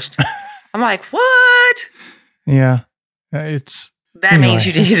divorced. I'm like, what? Yeah. That means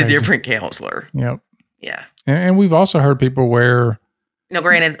you need a different counselor. Yep. Yeah. And we've also heard people where... No,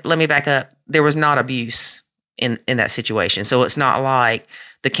 granted, let me back up. There was not abuse in that situation. So it's not like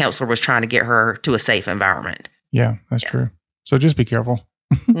the counselor was trying to get her to a safe environment. Yeah, that's true. So just be careful.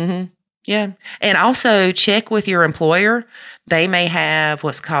 Mm-hmm. Yeah. And also check with your employer. They may have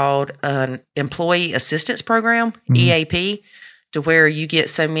what's called an employee assistance program, EAP, to where you get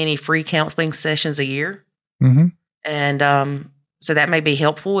so many free counseling sessions a year. Mm-hmm. And so that may be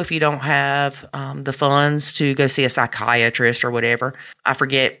helpful if you don't have the funds to go see a psychiatrist or whatever. I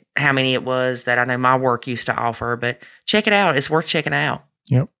forget how many it was that I know my work used to offer, but check it out. It's worth checking out.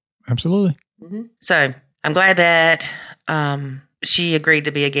 Yep, absolutely. Mm-hmm. So I'm glad that she agreed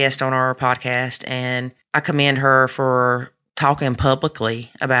to be a guest on our podcast, and I commend her for talking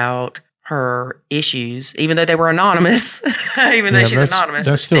publicly about her issues, even though they were anonymous, even though she's anonymous.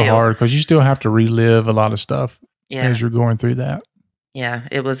 That's still hard because you still have to relive a lot of stuff as you're going through that. Yeah,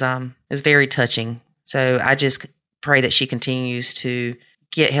 it was very touching. So I just pray that she continues to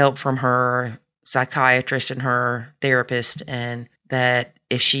get help from her psychiatrist and her therapist, and that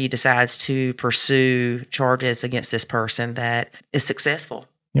if she decides to pursue charges against this person, that is successful.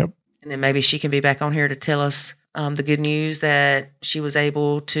 Yep. And then maybe she can be back on here to tell us the good news that she was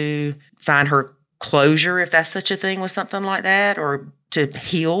able to find her closure, if that's such a thing, with something like that, or to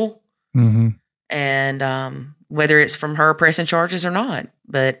heal. Mm-hmm. And whether it's from her pressing charges or not,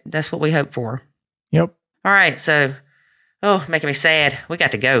 but that's what we hope for. Yep. All right. So, making me sad. We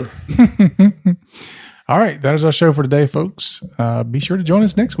got to go. All right. That is our show for today, folks. Be sure to join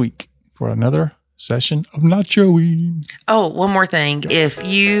us next week for another session of Nachoing. Oh, one more thing. If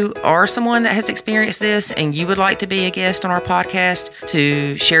you are someone that has experienced this and you would like to be a guest on our podcast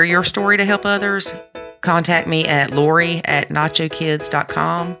to share your story to help others, contact me at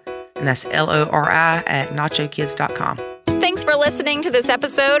Lori@nachokids.com. And that's LORI@nachokids.com. Thanks for listening to this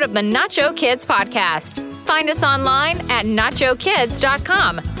episode of the Nacho Kids Podcast. Find us online at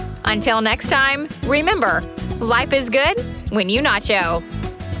nachokids.com. Until next time, remember, life is good when you nacho.